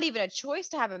not even a choice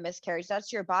to have a miscarriage.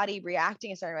 That's your body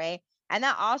reacting a certain way. And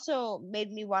that also made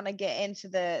me want to get into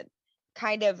the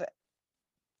kind of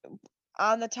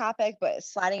on the topic, but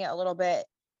sliding it a little bit,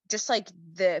 just like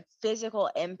the physical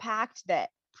impact that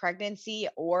pregnancy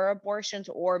or abortions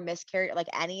or miscarriage, like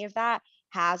any of that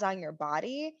has on your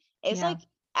body. It's like,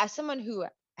 as someone who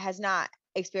has not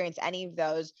experienced any of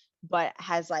those, but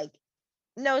has like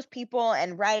knows people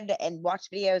and read and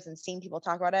watched videos and seen people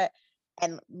talk about it,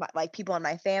 and like people in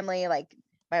my family, like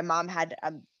my mom had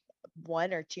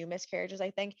 1 or 2 miscarriages, I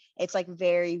think. It's like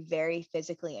very, very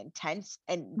physically intense,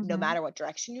 and no matter what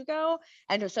direction you go.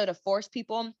 And so to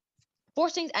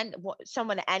forcing and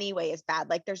someone anyway is bad.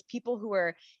 Like there's people who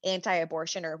are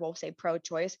anti-abortion or we'll say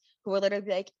pro-choice who are literally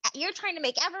like, you're trying to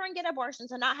make everyone get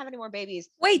abortions and not have any more babies.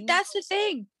 Wait, that's the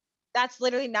thing. That's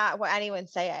literally not what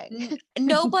anyone's saying.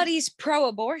 Nobody's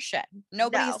pro-abortion.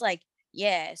 Nobody's like,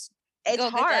 yes, it's go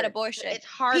hard. Get that abortion. It's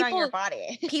hard on your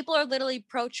body. People are literally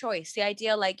pro-choice. The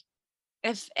idea, like,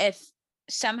 if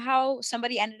somehow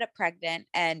somebody ended up pregnant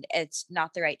and it's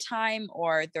not the right time,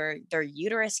 or their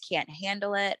uterus can't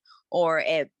handle it, or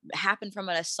it happened from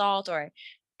an assault, or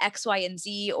X, Y, and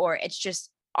Z, or it's just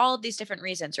all of these different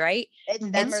reasons, right? It's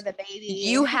them or the baby.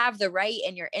 You have the right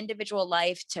in your individual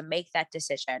life to make that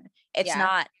decision. It's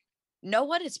not, no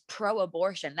one is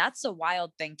pro-abortion. That's the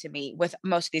wild thing to me with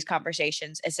most of these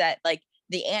conversations, is that like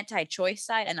the anti-choice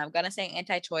side, and I'm going to say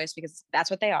anti-choice because that's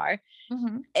what they are,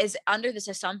 is under this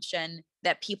assumption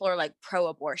that people are like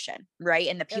pro-abortion, right?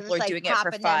 And the people are doing it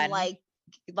for fun.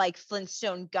 Like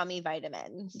Flintstone gummy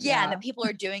vitamins. Yeah, and the people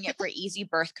are doing it for easy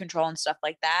birth control and stuff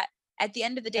like that. At the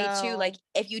end of the day, too, like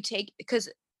if you take, because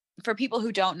for people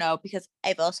who don't know, because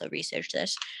I've also researched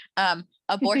this,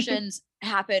 abortions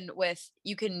happen with,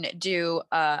 you can do,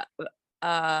 I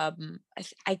don't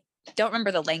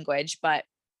remember the language, but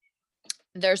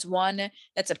there's one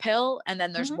that's a pill, and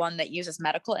then there's one that uses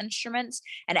medical instruments,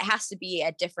 and it has to be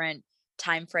at different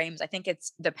time frames. I think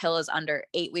it's the pill is under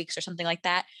 8 weeks or something like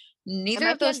that. Neither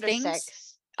of those things,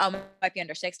 6. Might be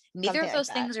under 6. Neither of those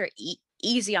things are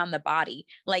easy on the body.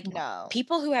 Like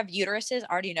people who have uteruses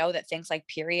already know that things like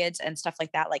periods and stuff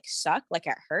like that, like suck, like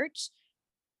it hurts.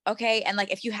 Okay. And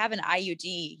like, if you have an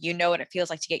IUD, you know what it feels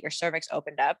like to get your cervix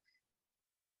opened up.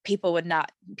 People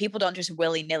don't just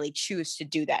willy-nilly choose to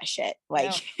do that shit.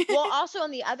 Like, well, also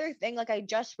on the other thing, like I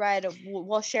just read,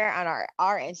 we'll share it on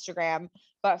our Instagram,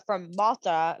 but from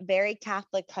Malta, very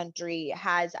Catholic country,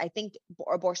 has, I think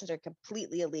abortions are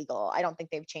completely illegal. I don't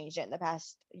think they've changed it in the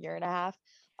past year and a half.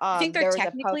 I think they're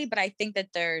technically, but I think that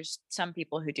there's some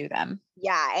people who do them.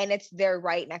 Yeah, and they're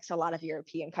right next to a lot of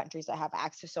European countries that have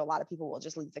access, so a lot of people will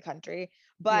just leave the country.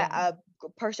 But a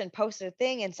person posted a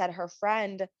thing and said her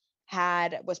friend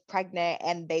was pregnant,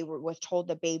 and was told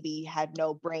the baby had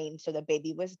no brain, so the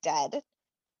baby was dead.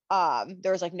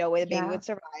 There was like no way the baby would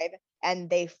survive, and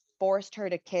they forced her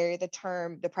to carry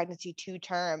the pregnancy to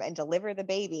term and deliver the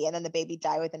baby, and then the baby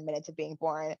died within minutes of being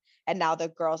born, and now the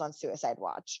girl's on suicide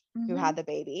watch who had the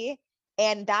baby.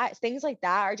 And that things like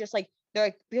that are just like, they're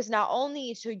like, because not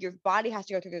only so your body has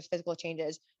to go through those physical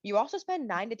changes, you also spend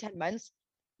 9 to 10 months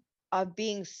of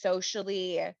being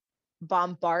socially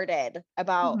bombarded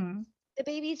about Mhm. the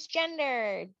baby's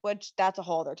gender, which that's a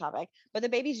whole other topic, but the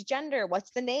baby's gender,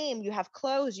 what's the name? You have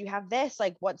clothes, you have this,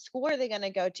 like what school are they going to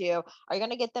go to? Are you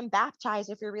going to get them baptized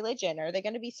if your religion? Are they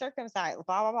going to be circumcised?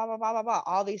 Blah, blah, blah, blah, blah, blah, blah.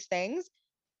 All these things.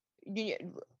 You,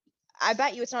 I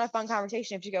bet you it's not a fun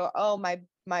conversation if you go, oh,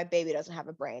 my baby doesn't have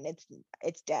a brain.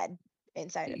 It's dead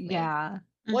inside of me. Yeah.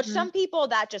 Which some people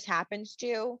that just happens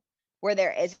to, where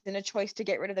there isn't a choice to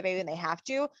get rid of the baby and they have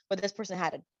to, but this person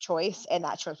had a choice and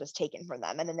that choice was taken from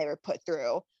them. And then they were put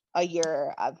through a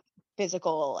year of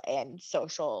physical and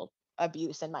social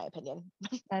abuse, in my opinion.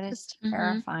 That is Mhm.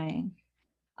 terrifying.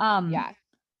 Yeah.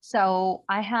 So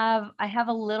I have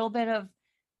a little bit of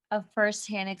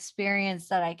firsthand experience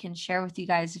that I can share with you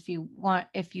guys if you want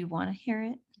to hear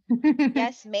it.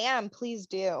 Yes, ma'am, please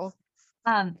do.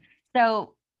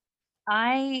 So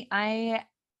I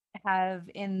have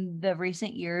in the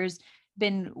recent years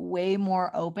been way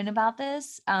more open about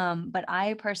this. But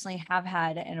I personally have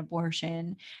had an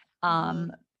abortion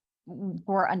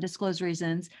for undisclosed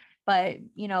reasons. But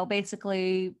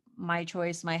basically my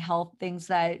choice, my health, things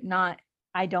that not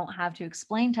I don't have to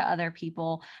explain to other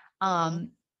people.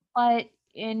 But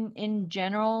in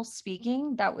general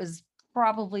speaking, that was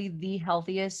probably the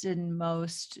healthiest and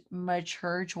most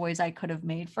mature choice I could have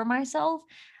made for myself.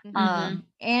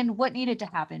 And what needed to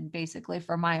happen basically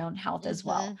for my own health as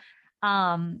well.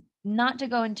 Not to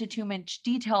go into too much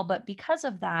detail, but because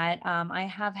of that, I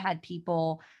have had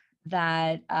people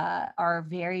that are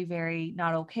very, very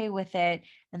not okay with it,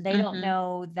 and they don't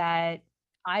know that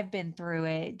I've been through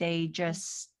it. They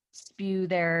just spew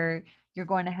their "you're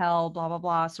going to hell," blah blah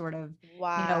blah, sort of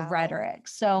Wow. rhetoric.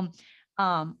 So,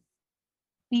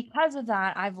 because of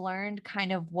that, I've learned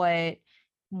kind of what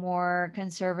more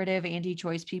conservative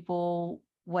anti-choice people,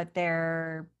 what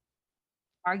their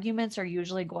arguments are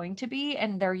usually going to be,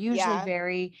 and they're usually Yeah.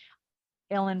 very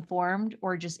ill-informed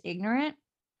or just ignorant.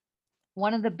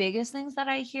 One of the biggest things that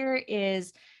I hear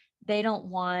is they don't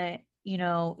want,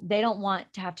 they don't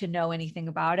want to have to know anything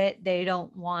about it. They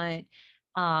don't want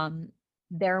um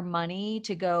their money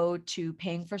to go to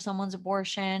paying for someone's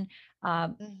abortion,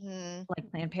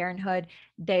 like Planned Parenthood.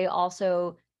 They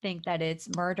also think that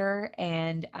it's murder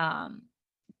and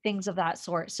things of that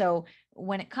sort. So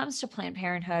when it comes to Planned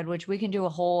Parenthood, which we can do a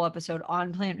whole episode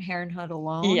on Planned Parenthood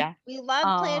alone. Yeah. We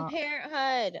love Planned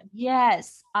Parenthood.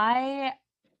 Yes,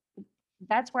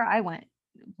 that's where I went,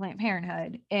 Planned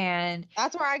Parenthood. And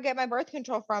That's where I get my birth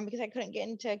control from because I couldn't get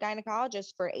into a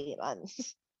gynecologist for 8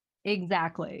 months.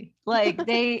 exactly. Like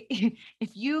they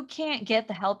if you can't get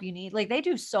the help you need, like they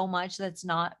do so much that's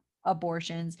not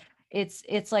abortions.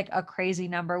 It's like a crazy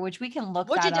number, which we can look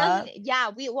Which that it up. doesn't, yeah,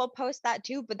 we will post that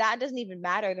too, but that doesn't even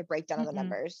matter, the breakdown of the Mm-mm.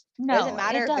 numbers. It doesn't No,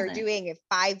 matter it if they're doesn't. doing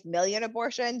 5 million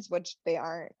abortions, which they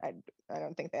aren't. I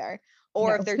don't think they are.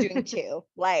 Or if No. they're doing 2.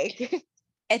 Like,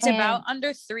 It's about And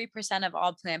under 3% of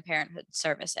all Planned Parenthood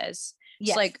services. So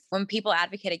yes, like when people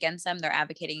advocate against them, they're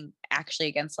advocating actually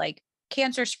against like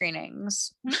cancer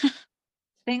screenings.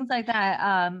 things like that,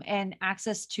 and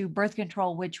access to birth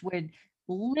control, which would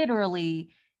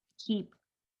literally keep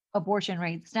abortion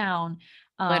rates down.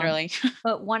 Literally.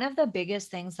 But one of the biggest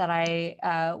things that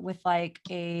I, with like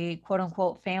a quote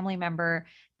unquote family member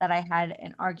that I had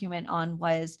an argument on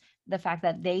was the fact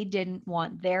that they didn't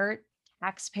want their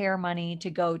taxpayer money to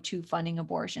go to funding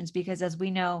abortions, because as we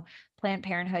know, Planned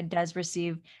Parenthood does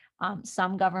receive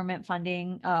some government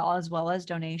funding as well as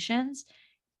donations.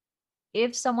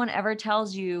 If someone ever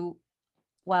tells you,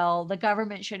 well, the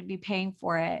government shouldn't be paying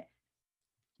for it,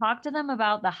 talk to them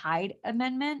about the Hyde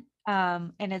Amendment,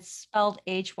 and it's spelled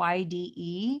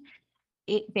HYDE.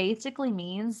 It basically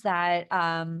means that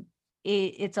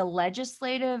it's a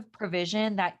legislative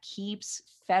provision that keeps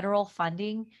federal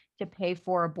funding to pay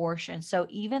for abortion. So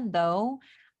even though,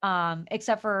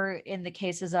 except for in the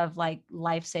cases of like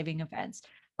life-saving events,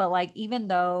 but like even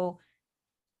though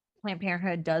Planned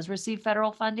Parenthood does receive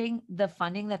federal funding, the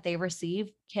funding that they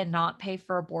receive cannot pay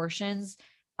for abortions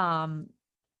um,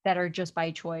 that are just by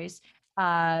choice.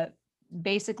 Uh,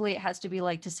 Basically, it has to be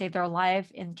like to save their life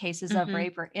in cases of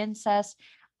rape or incest.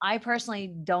 I personally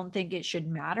don't think it should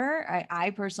matter. I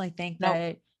personally think Nope.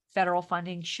 that federal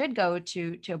funding should go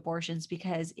to abortions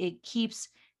because it keeps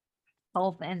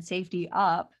health and safety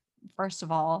up, first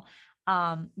of all.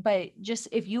 But just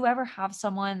if you ever have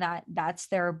someone that's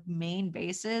their main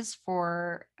basis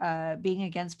for being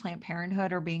against Planned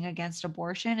Parenthood or being against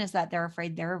abortion is that they're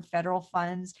afraid their federal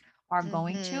funds are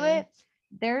going to it,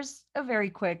 there's a very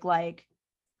quick like,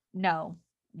 no,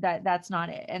 that's not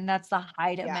it. And that's the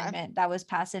Hyde yeah. Amendment that was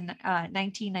passed in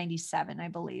 1997, I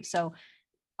believe. So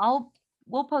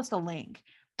we'll post a link.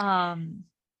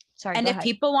 sorry, And go if ahead.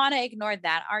 people want to ignore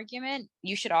that argument,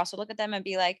 you should also look at them and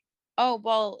be like, oh,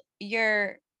 well,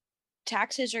 your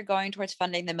taxes are going towards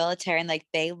funding the military, and like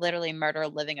they literally murder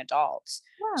living adults.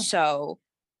 Yeah. So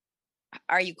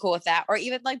are you cool with that? Or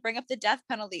even like bring up the death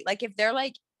penalty. Like if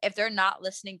they're not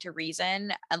listening to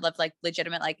reason and live like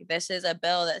legitimate, like this is a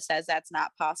bill that says that's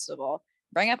not possible.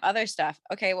 Bring up other stuff.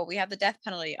 Okay, well, we have the death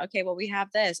penalty. Okay, well, we have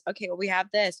this. Okay, well, we have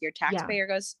this. Your taxpayer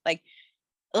goes like,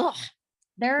 ugh.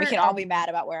 We can all be mad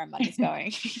about where our money's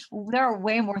going. There are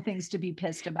way more things to be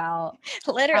pissed about.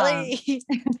 Literally.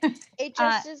 It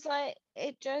just is like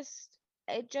it just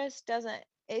doesn't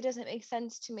make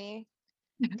sense to me.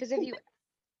 Because if you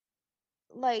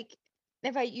like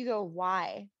you go,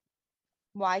 why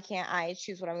can't I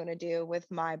choose what I'm gonna do with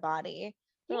my body?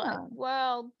 They're like,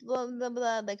 well, blah blah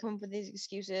blah. They come up with these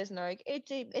excuses and they're like,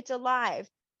 it's alive.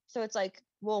 So it's like,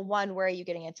 well, one, where are you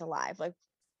getting it's alive? Like,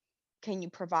 can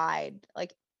you provide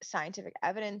like scientific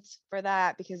evidence for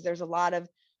that? Because there's a lot of,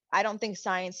 I don't think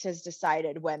science has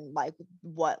decided when like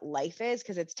what life is,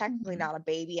 because it's technically not a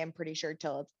baby, I'm pretty sure,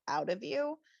 till it's out of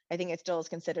you. I think it still is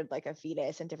considered like a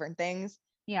fetus and different things.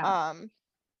 Yeah.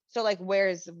 So like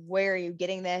where are you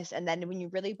getting this? And then when you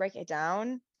really break it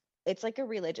down, it's like a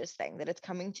religious thing that it's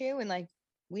coming to, and like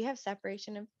we have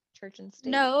separation of church and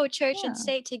state. No, church and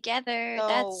state together. So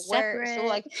that's separate. So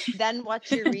like then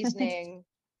what's your reasoning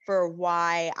for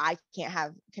why I can't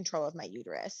have control of my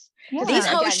uterus? Yeah. These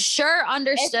hoes sure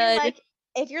understood.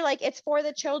 If you're like, it's for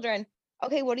the children,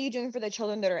 okay, what are you doing for the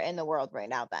children that are in the world right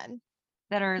now then?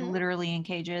 That are literally in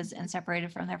cages and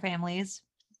separated from their families.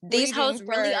 These hoes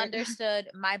really understood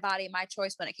my body, my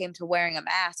choice when it came to wearing a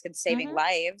mask and saving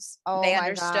lives. Oh, they my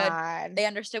understood. God. They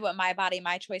understood what my body,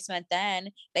 my choice meant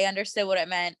then. They understood what it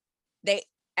meant. They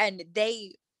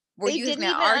were using didn't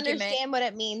even argument. understand what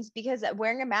it means, because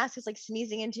wearing a mask is like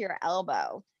sneezing into your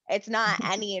elbow. It's not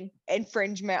any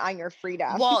infringement on your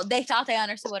freedom. Well, they thought they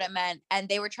understood what it meant, and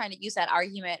they were trying to use that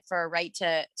argument for a right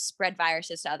to spread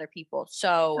viruses to other people.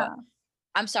 So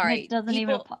I'm sorry. It doesn't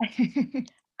even apply.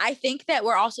 I think that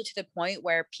we're also to the point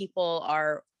where people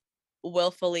are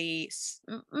willfully,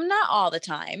 not all the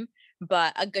time,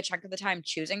 but a good chunk of the time,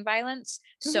 choosing violence.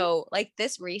 So like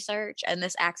this research and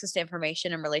this access to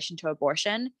information in relation to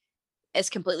abortion is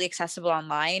completely accessible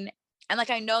online. And like,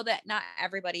 I know that not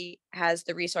everybody has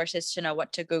the resources to know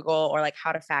what to Google or like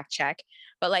how to fact check,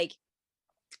 but like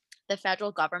the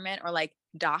federal government or like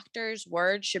doctors'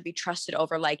 words should be trusted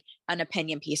over like an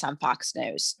opinion piece on Fox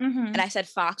News. And I said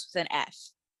Fox with an F,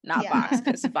 not Fox,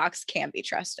 because Fox can be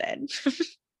trusted.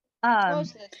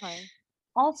 Most of the time.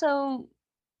 Also,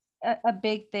 a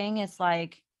big thing is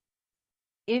like,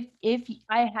 if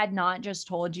I had not just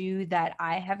told you that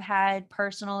I have had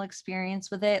personal experience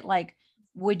with it, like,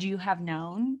 would you have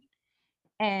known?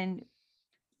 And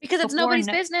because it's nobody's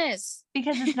business.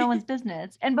 Because it's no one's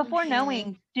business. And before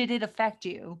knowing, did it affect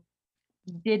you?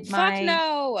 Fuck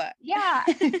no. Yeah.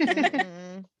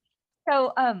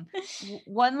 So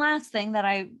one last thing that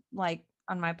I like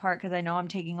on my part, because I know I'm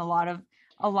taking a lot of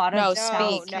no,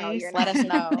 you're let us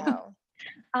know.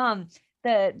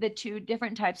 The two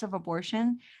different types of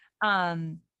abortion.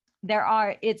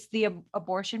 It's the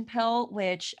abortion pill,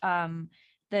 which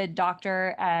the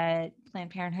doctor at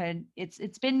Planned Parenthood,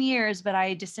 it's been years, but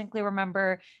I distinctly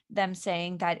remember them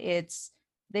saying that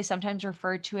they sometimes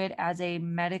refer to it as a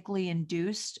medically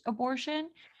induced abortion.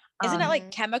 Isn't it like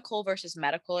chemical versus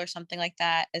medical or something like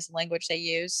that is the language they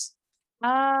use?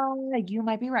 You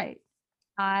might be right.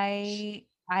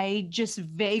 I just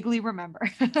vaguely remember.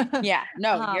 Yeah,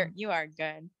 no, you are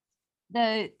good.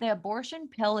 The abortion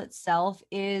pill itself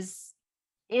it's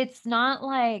not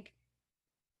like,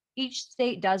 each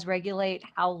state does regulate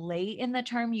how late in the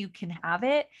term you can have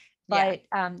it, but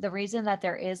the reason that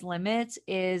there is limits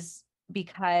is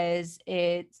because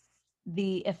it's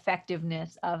the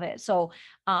effectiveness of it. So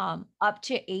up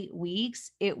to 8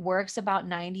 weeks, it works about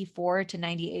 94 to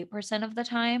 98% of the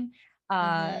time.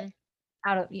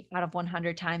 Out of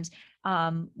 100 times.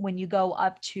 When you go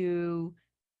up to,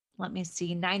 let me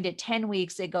see, 9 to 10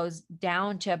 weeks, it goes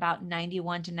down to about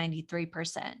 91 to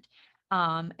 93%.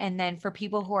 And then for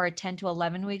people who are 10 to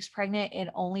 11 weeks pregnant, it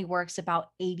only works about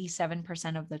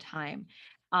 87% of the time.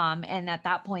 And at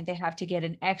that point, they have to get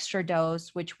an extra dose,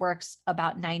 which works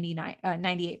about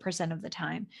 98% of the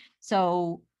time.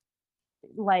 So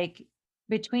like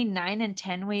between 9 and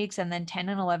 10 weeks, and then 10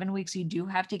 and 11 weeks, you do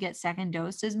have to get second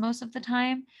doses most of the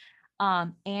time.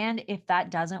 And if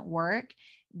that doesn't work,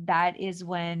 that is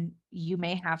when you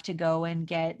may have to go and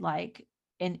get like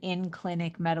an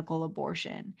in-clinic medical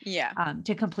abortion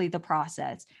to complete the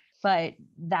process. But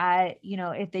that,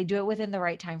 if they do it within the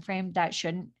right time frame, that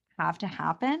shouldn't have to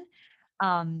happen.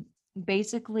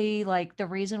 basically like the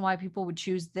reason why people would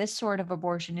choose this sort of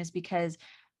abortion is because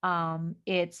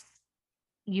it's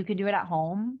you can do it at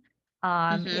home.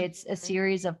 It's a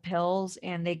series of pills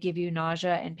and they give you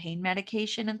nausea and pain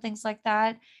medication and things like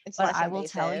that. It's But less I will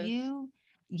tell invasive. you,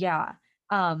 yeah,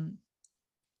 um,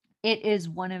 it is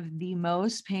one of the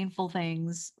most painful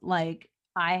things like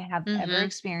I have ever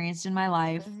experienced in my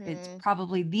life. It's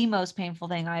probably the most painful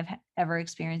thing I've ever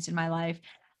experienced in my life.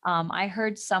 I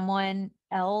heard someone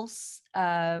else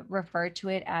refer to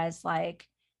it as like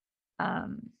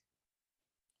um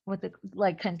with the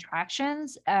like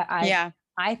contractions. Yeah.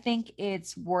 I think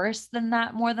it's worse than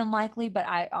that more than likely, but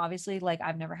I obviously like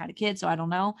I've never had a kid, so I don't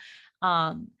know.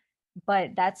 Um,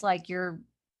 but that's like your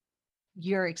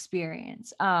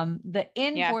experience. The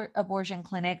Yeah. abortion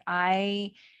clinic,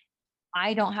 I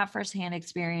don't have firsthand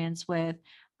experience with,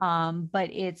 but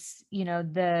it's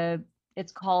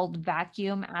it's called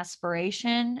vacuum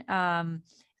aspiration. And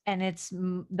it's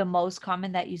the most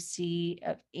common that you see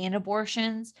in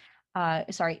abortions,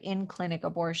 sorry, in clinic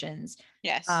abortions,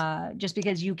 Yes. just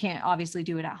because you can't obviously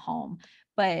do it at home.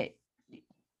 But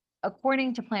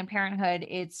according to Planned Parenthood,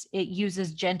 it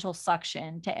uses gentle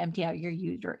suction to empty out your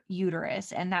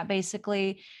uterus, and that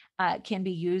basically can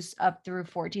be used up through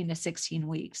 14 to 16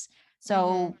 weeks.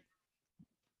 So,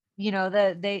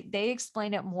 they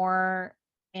explain it more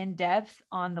in depth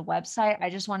on the website. I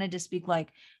just wanted to speak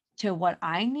like to what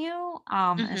I knew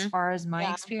as far as my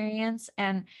Yeah. experience.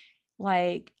 And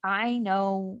like I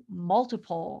know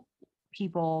multiple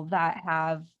people that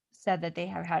have said that they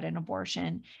have had an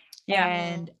abortion. Yeah.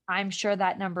 And I'm sure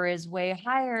that number is way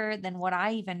higher than what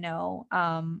I even know.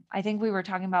 I think we were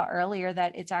talking about earlier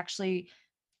that it's actually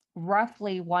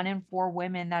roughly 1 in 4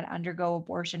 women that undergo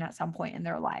abortion at some point in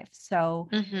their life. So,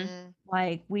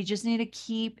 like, we just need to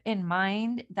keep in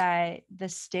mind that the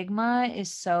stigma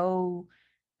is so,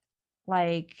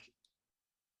 like,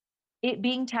 it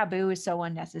being taboo is so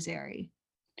unnecessary.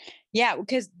 Yeah,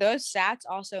 because those stats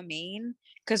also mean,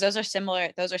 because those are similar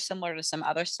to some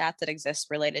other stats that exist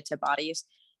related to bodies.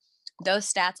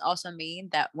 Those stats also mean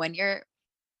that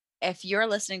if you're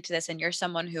listening to this and you're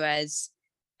someone who has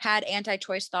had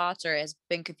anti-choice thoughts or has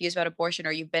been confused about abortion,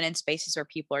 or you've been in spaces where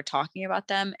people are talking about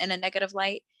them in a negative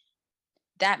light,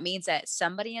 that means that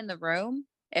somebody in the room,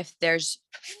 if there's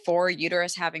 4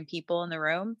 uterus having people in the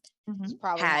room, It's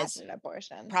probably had has an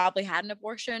abortion. probably had an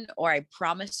abortion, or I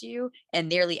promise you, in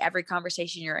nearly every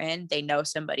conversation you're in, they know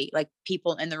somebody, like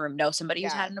people in the room know somebody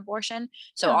who's Yeah. had an abortion.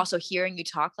 So Yeah. also hearing you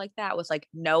talk like that with like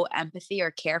no empathy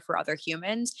or care for other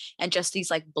humans and just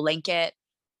these like blanket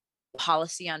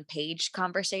policy on page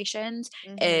conversations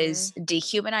is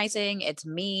dehumanizing. It's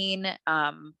mean.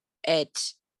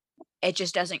 It it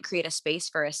just doesn't create a space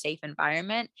for a safe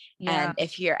environment. Yeah. And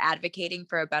if you're advocating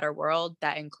for a better world,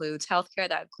 that includes healthcare,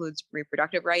 that includes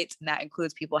reproductive rights, and that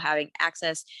includes people having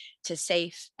access to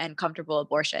safe and comfortable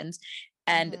abortions.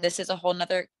 And this is a whole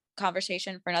nother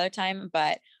conversation for another time,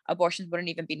 but abortions wouldn't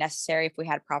even be necessary if we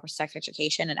had proper sex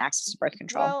education and access to birth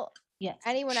control. Well, Yes.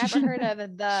 anyone ever heard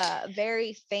of the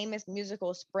very famous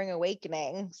musical Spring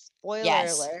Awakening? Spoiler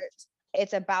Yes. alert.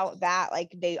 It's about that.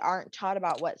 Like, they aren't taught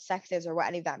about what sex is or what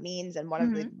any of that means. And one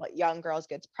of the young girls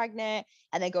gets pregnant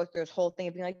and they go through this whole thing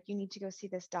of being like, you need to go see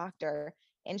this doctor.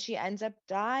 And she ends up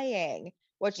dying,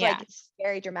 which Yeah. like it's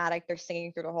very dramatic. They're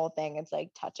singing through the whole thing. It's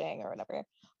like touching or whatever.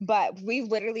 But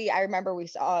I remember we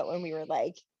saw it when we were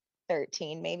like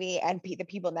 13 maybe, and the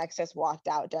people next to us walked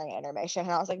out during intermission,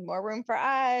 and I was like, more room for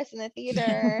us in the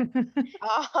theater.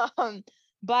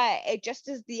 But it just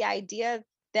is the idea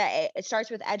that it starts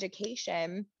with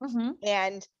education,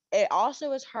 and it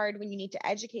also is hard when you need to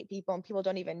educate people and people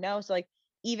don't even know. So like,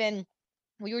 even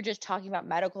we were just talking about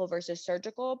medical versus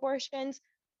surgical abortions.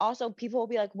 Also, people will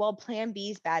be like, well, plan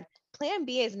B is bad. Plan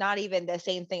B is not even the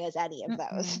same thing as any of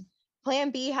those.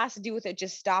 Plan B has to do with it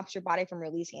just stops your body from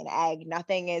releasing an egg.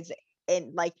 Nothing is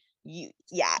in like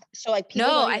So like people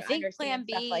No, don't I even think understand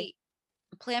stuff like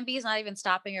Plan B is not even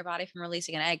stopping your body from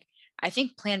releasing an egg. I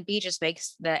think Plan B just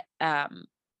makes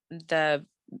the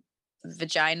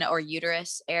vagina or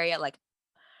uterus area, like,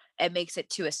 it makes it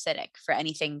too acidic for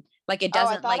anything. Like, it I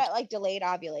doesn't thought like it like delayed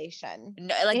ovulation.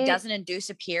 no, it like doesn't induce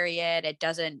a period. It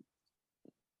doesn't.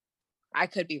 I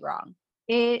could be wrong.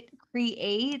 It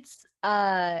creates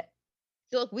So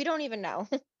look, we don't even know.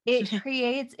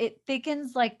 it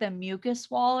thickens like the mucus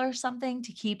wall or something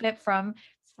to keep it from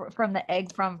the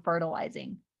egg from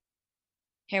fertilizing.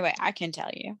 Here, wait, I can tell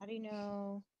you. How do you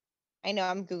know? I know,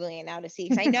 I'm Googling it now to see,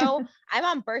 because I know I'm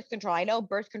on birth control. I know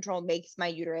birth control makes my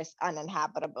uterus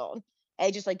uninhabitable.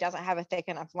 It just like doesn't have a thick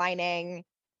enough lining,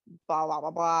 blah, blah, blah,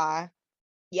 blah.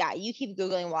 Yeah, you keep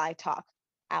Googling while I talk.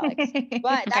 Alex.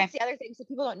 But Okay. that's the other thing. So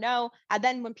people don't know. And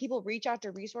then when people reach out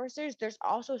to resources, there's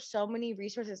also so many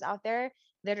resources out there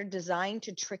that are designed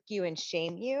to trick you and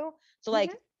shame you. So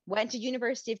like went to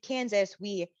University of Kansas,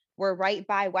 we were right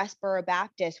by Westboro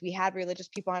Baptist. We had religious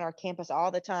people on our campus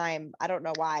all the time. I don't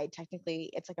know why. Technically,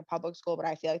 it's like a public school, but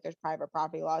I feel like there's private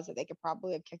property laws that they could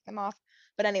probably have kicked them off.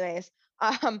 But anyways,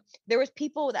 there was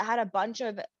people that had a bunch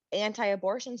of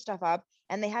anti-abortion stuff up,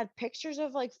 and they had pictures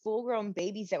of like full-grown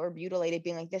babies that were mutilated,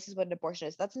 being like, this is what an abortion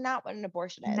is. That's not what an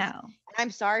abortion is. No. And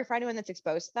I'm sorry for anyone that's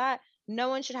exposed to that. No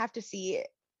one should have to see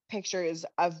pictures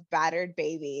of battered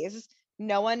babies.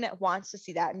 No one wants to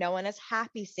see that. No one is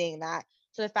happy seeing that.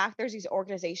 So the fact there's these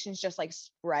organizations just like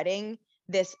spreading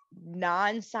this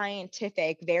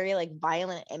non-scientific, very like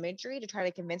violent imagery to try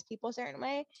to convince people a certain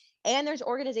way. And there's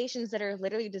organizations that are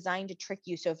literally designed to trick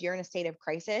you. So if you're in a state of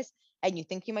crisis and you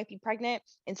think you might be pregnant,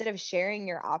 instead of sharing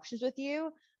your options with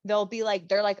you, they'll be like,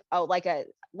 they're like, oh, like a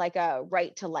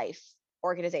right to life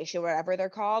organization, whatever they're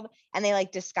called. And they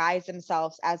like disguise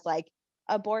themselves as like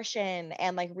abortion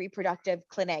and like reproductive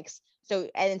clinics. So,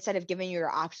 and instead of giving you your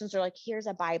options, they're like, here's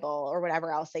a Bible or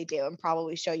whatever else they do, and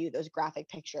probably show you those graphic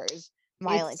pictures,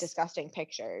 violent, disgusting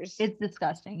pictures. It's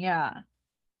disgusting. Yeah.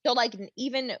 So like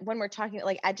even when we're talking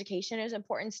like education is an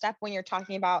important step when you're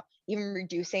talking about even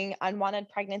reducing unwanted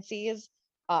pregnancies,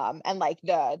 and like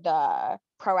the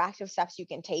proactive steps you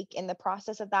can take in the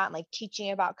process of that, and like teaching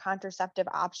about contraceptive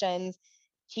options,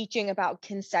 teaching about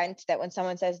consent, that when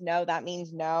someone says no, that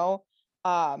means no.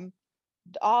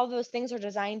 All those things are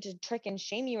designed to trick and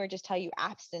shame you or just tell you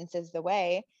abstinence is the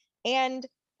way. And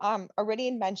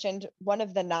Iridian mentioned one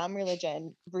of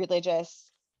the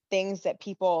religious things that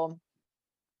people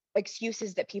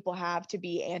excuses that people have to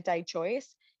be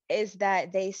anti-choice is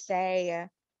that they say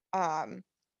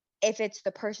if it's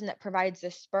the person that provides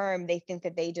the sperm, they think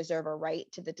that they deserve a right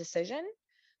to the decision,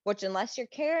 which unless you're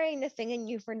carrying the thing in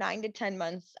you for 9 to 10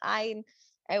 months, I'm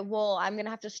gonna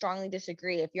have to strongly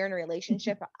disagree. If you're in a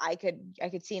relationship, I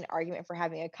could see an argument for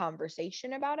having a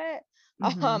conversation about it.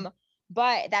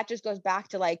 But that just goes back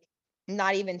to like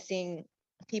not even seeing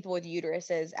people with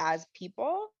uteruses as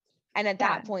people. And at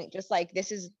that point, just like,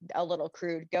 this is a little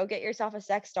crude. Go get yourself a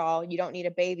sex doll. You don't need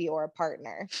a baby or a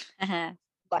partner.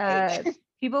 Like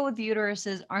people with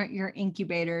uteruses aren't your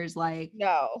incubators. Like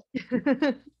no,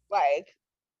 like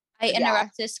I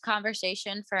interrupt this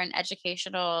conversation for an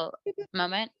educational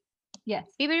moment. Yes.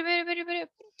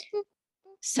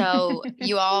 So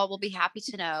you all will be happy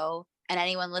to know, and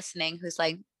anyone listening who's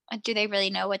like, do they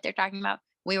really know what they're talking about?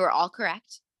 We were all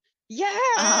correct.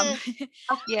 Yeah.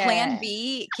 Plan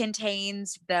B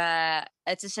contains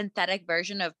it's a synthetic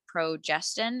version of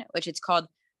progestin, which it's called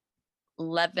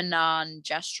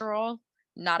levonorgestrel.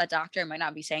 Not a doctor, I might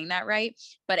not be saying that right,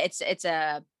 but it's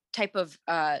a type of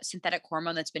synthetic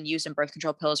hormone that's been used in birth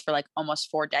control pills for like almost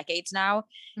 4 decades now.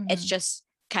 It's just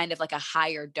kind of like a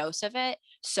higher dose of it.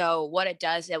 So what it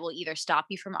does, it will either stop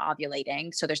you from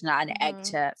ovulating, so there's not an egg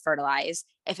to fertilize.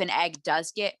 If an egg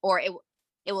does get, or it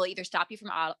will either stop you from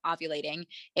ovulating,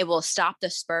 it will stop the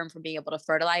sperm from being able to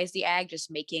fertilize the egg, just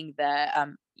making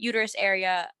the uterus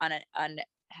area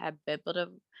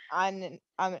uninhabitable.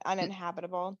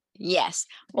 Yes.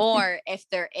 Or if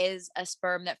there is a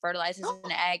sperm that fertilizes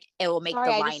an egg, it will make the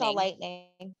lining. I just saw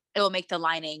lightning. It will make the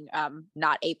lining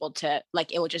not able to,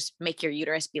 like, it will just make your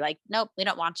uterus be like, nope, we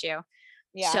don't want you.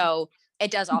 Yeah. So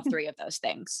it does all 3 of those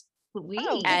things. Sweet.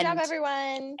 Oh, good job,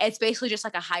 everyone. It's basically just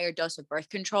like a higher dose of birth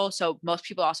control. So most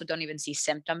people also don't even see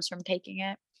symptoms from taking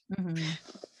it.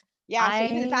 Yeah. So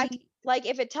even the fact, like,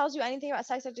 if it tells you anything about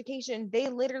sex education, they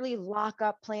literally lock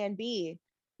up Plan B.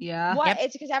 Yeah. What?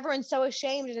 It's because everyone's so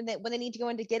ashamed, and when they need to go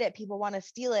in to get it, people want to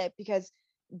steal it because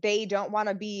they don't want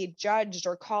to be judged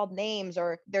or called names,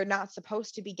 or they're not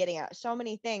supposed to be getting it. So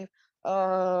many things.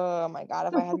 Oh my God,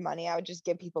 if I had money, I would just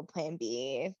give people Plan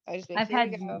B. I've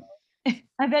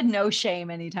had no shame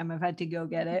anytime I've had to go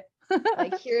get it.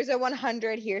 Like, here's a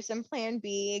 100, here's some Plan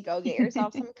B, go get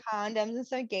yourself some condoms and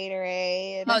some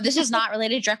Gatorade. Oh, this is not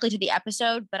related directly to the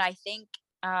episode, but I think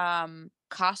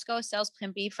Costco sells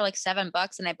Plan B for like $7,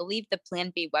 and I believe the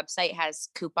Plan B website has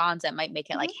coupons that might make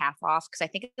it like half off, because I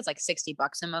think it's like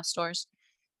 $60 in most stores.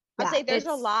 I'd say there's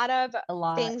a lot of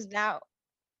things now.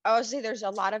 I would say there's a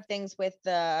lot of things with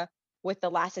the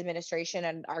last administration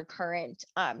and our current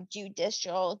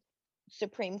judicial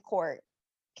Supreme Court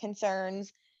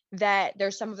concerns, that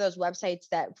there's some of those websites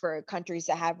that for countries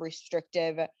that have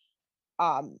restrictive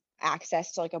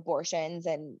access to like abortions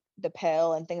and the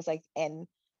pill and things like, and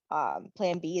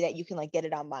Plan B, that you can like get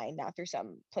it online now through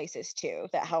some places too,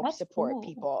 that help support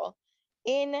people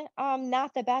in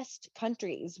not the best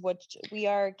countries, which we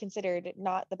are considered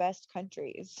not the best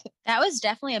countries. That was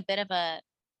definitely a bit of a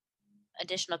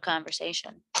additional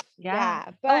conversation. Yeah.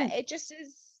 Yeah, but it just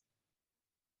is,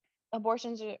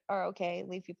 abortions are okay.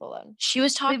 Leave people alone. She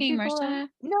was Leave talking, people alone.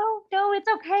 Marissa. No, it's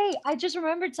okay. I just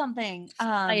remembered something.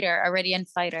 Fighter, Iridian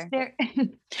fighter. There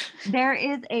there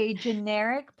is a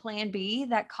generic Plan B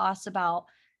that costs about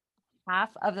half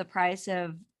of the price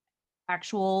of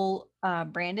actual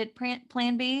branded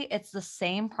Plan B. It's the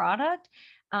same product.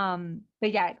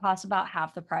 But yeah, it costs about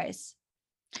half the price.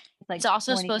 It's like It's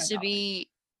also supposed to $25. be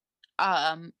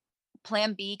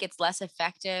Plan B gets less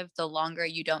effective the longer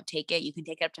you don't take it. You can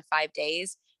take it up to 5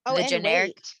 days. Oh, The and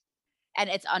generic, wait. and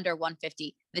it's under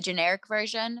 150. The generic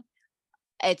version,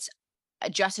 it's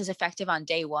just as effective on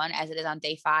day 1 as it is on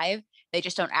day 5. They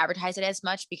just don't advertise it as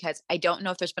much because I don't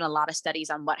know if there's been a lot of studies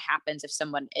on what happens if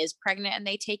someone is pregnant and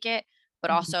they take it, but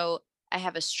Mhm. also I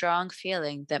have a strong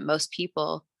feeling that most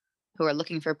people who are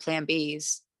looking for Plan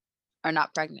Bs are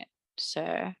not pregnant.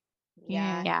 So,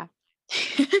 Yeah. yeah.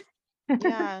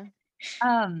 Yeah.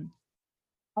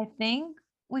 I think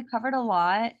we covered a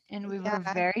lot and we were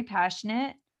Yeah. very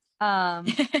passionate.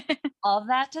 All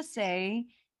that to say,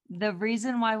 the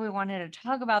reason why we wanted to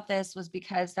talk about this was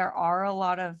because there are a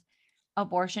lot of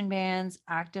abortion bans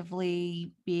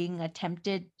actively being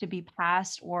attempted to be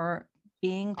passed or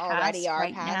being Already passed are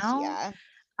right passed. now. Yeah.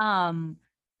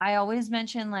 I always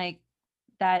mention like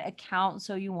that account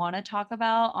So You Want to Talk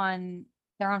About on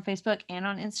they're on Facebook and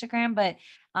on Instagram, but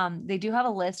they do have a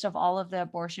list of all of the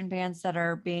abortion bans that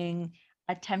are being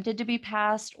attempted to be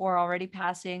passed or already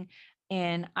passing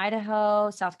in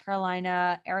Idaho, South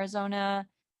Carolina, Arizona,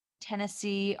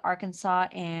 Tennessee, Arkansas,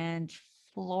 and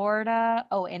Florida.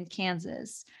 Oh, and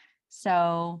Kansas.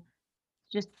 So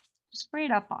just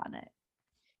read up on it.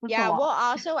 It's a Yeah, we'll lot.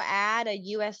 also add a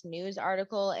US News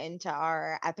article into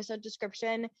our episode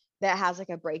description that has like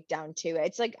a breakdown too.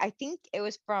 It's like, I think it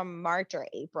was from March or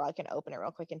April. I can open it real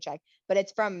quick and check, but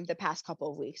it's from the past couple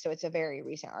of weeks. So it's a very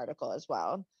recent article as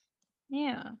well.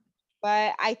 Yeah.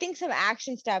 But I think some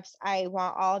action steps I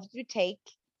want all of you to take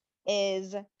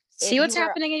is See if what's you are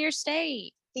happening in your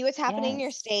state. see what's happening in your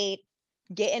Yes. state,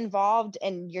 get involved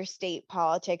in your state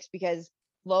politics, because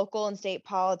local and state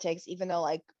politics, even though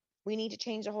like we need to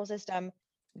change the whole system,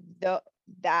 the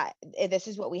that this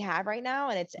is what we have right now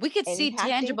and it's We could see impacting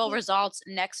tangible people. results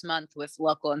next month with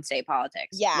local and state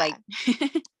politics. Yeah.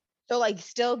 Like, So like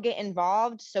still get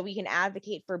involved so we can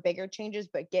advocate for bigger changes,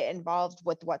 but get involved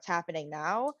with what's happening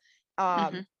now.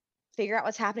 mhm. Figure out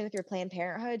what's happening with your Planned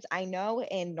Parenthoods. I know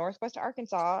in Northwest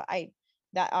Arkansas,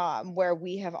 that where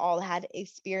we have all had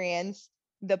experience,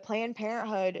 the Planned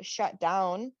Parenthood shut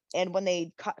down, and when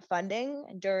they cut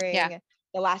funding during Yeah.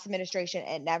 the last administration,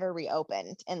 it never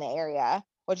reopened in the area,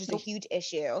 which is a Oof. huge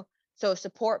issue. So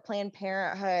support Planned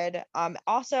Parenthood.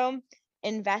 Also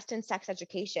invest in sex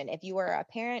education. If you are a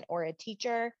parent or a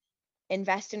teacher,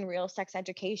 invest in real sex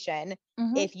education.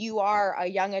 Mhm. If you are a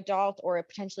young adult or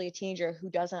potentially a teenager who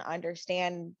doesn't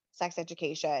understand sex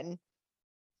education,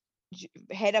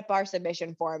 hit up our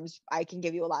submission forms. I can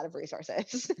give you a lot of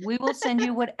resources. We will send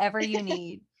you whatever you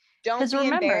need. Don't Because be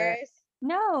remember, embarrassed.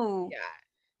 no, Yeah.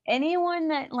 anyone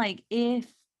that like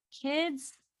if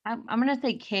kids, I'm gonna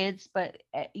say kids, but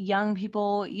young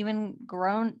people, even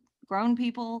grown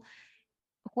people,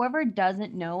 whoever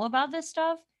doesn't know about this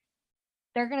stuff,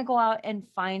 they're gonna go out and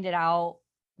find it out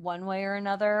one way or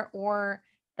another, or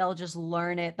they'll just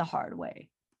learn it the hard way.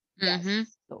 Yes. Mhm.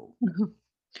 So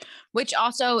Which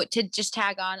also, to just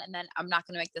tag on, and then I'm not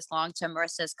going to make this long, to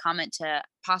Marissa's comment to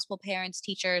possible parents,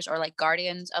 teachers, or like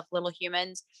guardians of little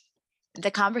humans,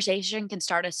 the conversation can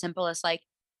start as simple as like,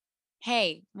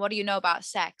 hey, what do you know about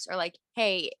sex? Or like,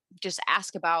 hey, just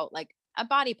ask about like a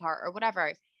body part or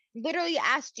whatever. Literally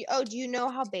asked you, oh, do you know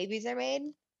how babies are made?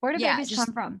 where do Yeah, babies just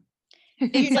come from? Do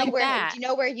you things know like where that. do you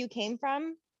know where you came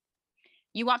from?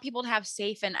 You want people to have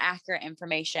safe and accurate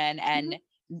information and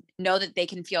Mm-hmm. know that they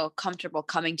can feel comfortable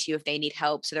coming to you if they need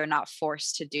help, so they're not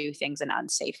forced to do things in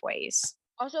unsafe ways.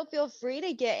 Also feel free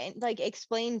to get in, like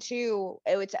explain to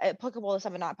it's applicable to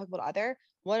some and not applicable to other,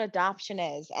 what adoption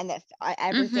is, and that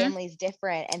every Mhm. family is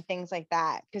different and things like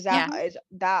that, because Yeah.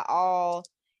 that all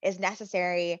is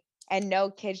necessary, and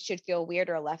no kid should feel weird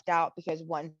or left out because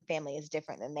one family is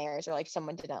different than theirs or like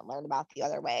someone didn't learn about the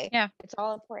other way. Yeah. It's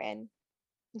all important.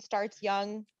 It starts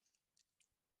young.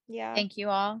 Yeah. Thank you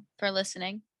all for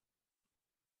listening.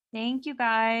 Thank you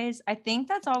guys. I think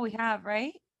that's all we have,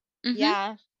 right? Mhm.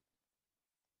 Yeah.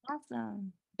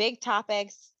 Awesome. Big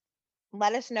topics.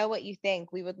 Let us know what you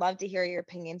think. We would love to hear your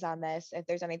opinions on this. If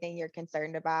there's anything you're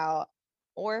concerned about,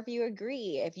 or if you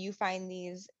agree, if you find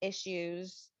these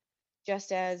issues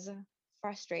just as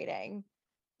frustrating.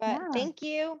 But Yeah. thank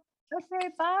you. Okay,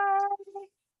 bye.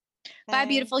 Bye,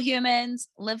 beautiful humans.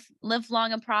 Live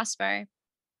long and prosper.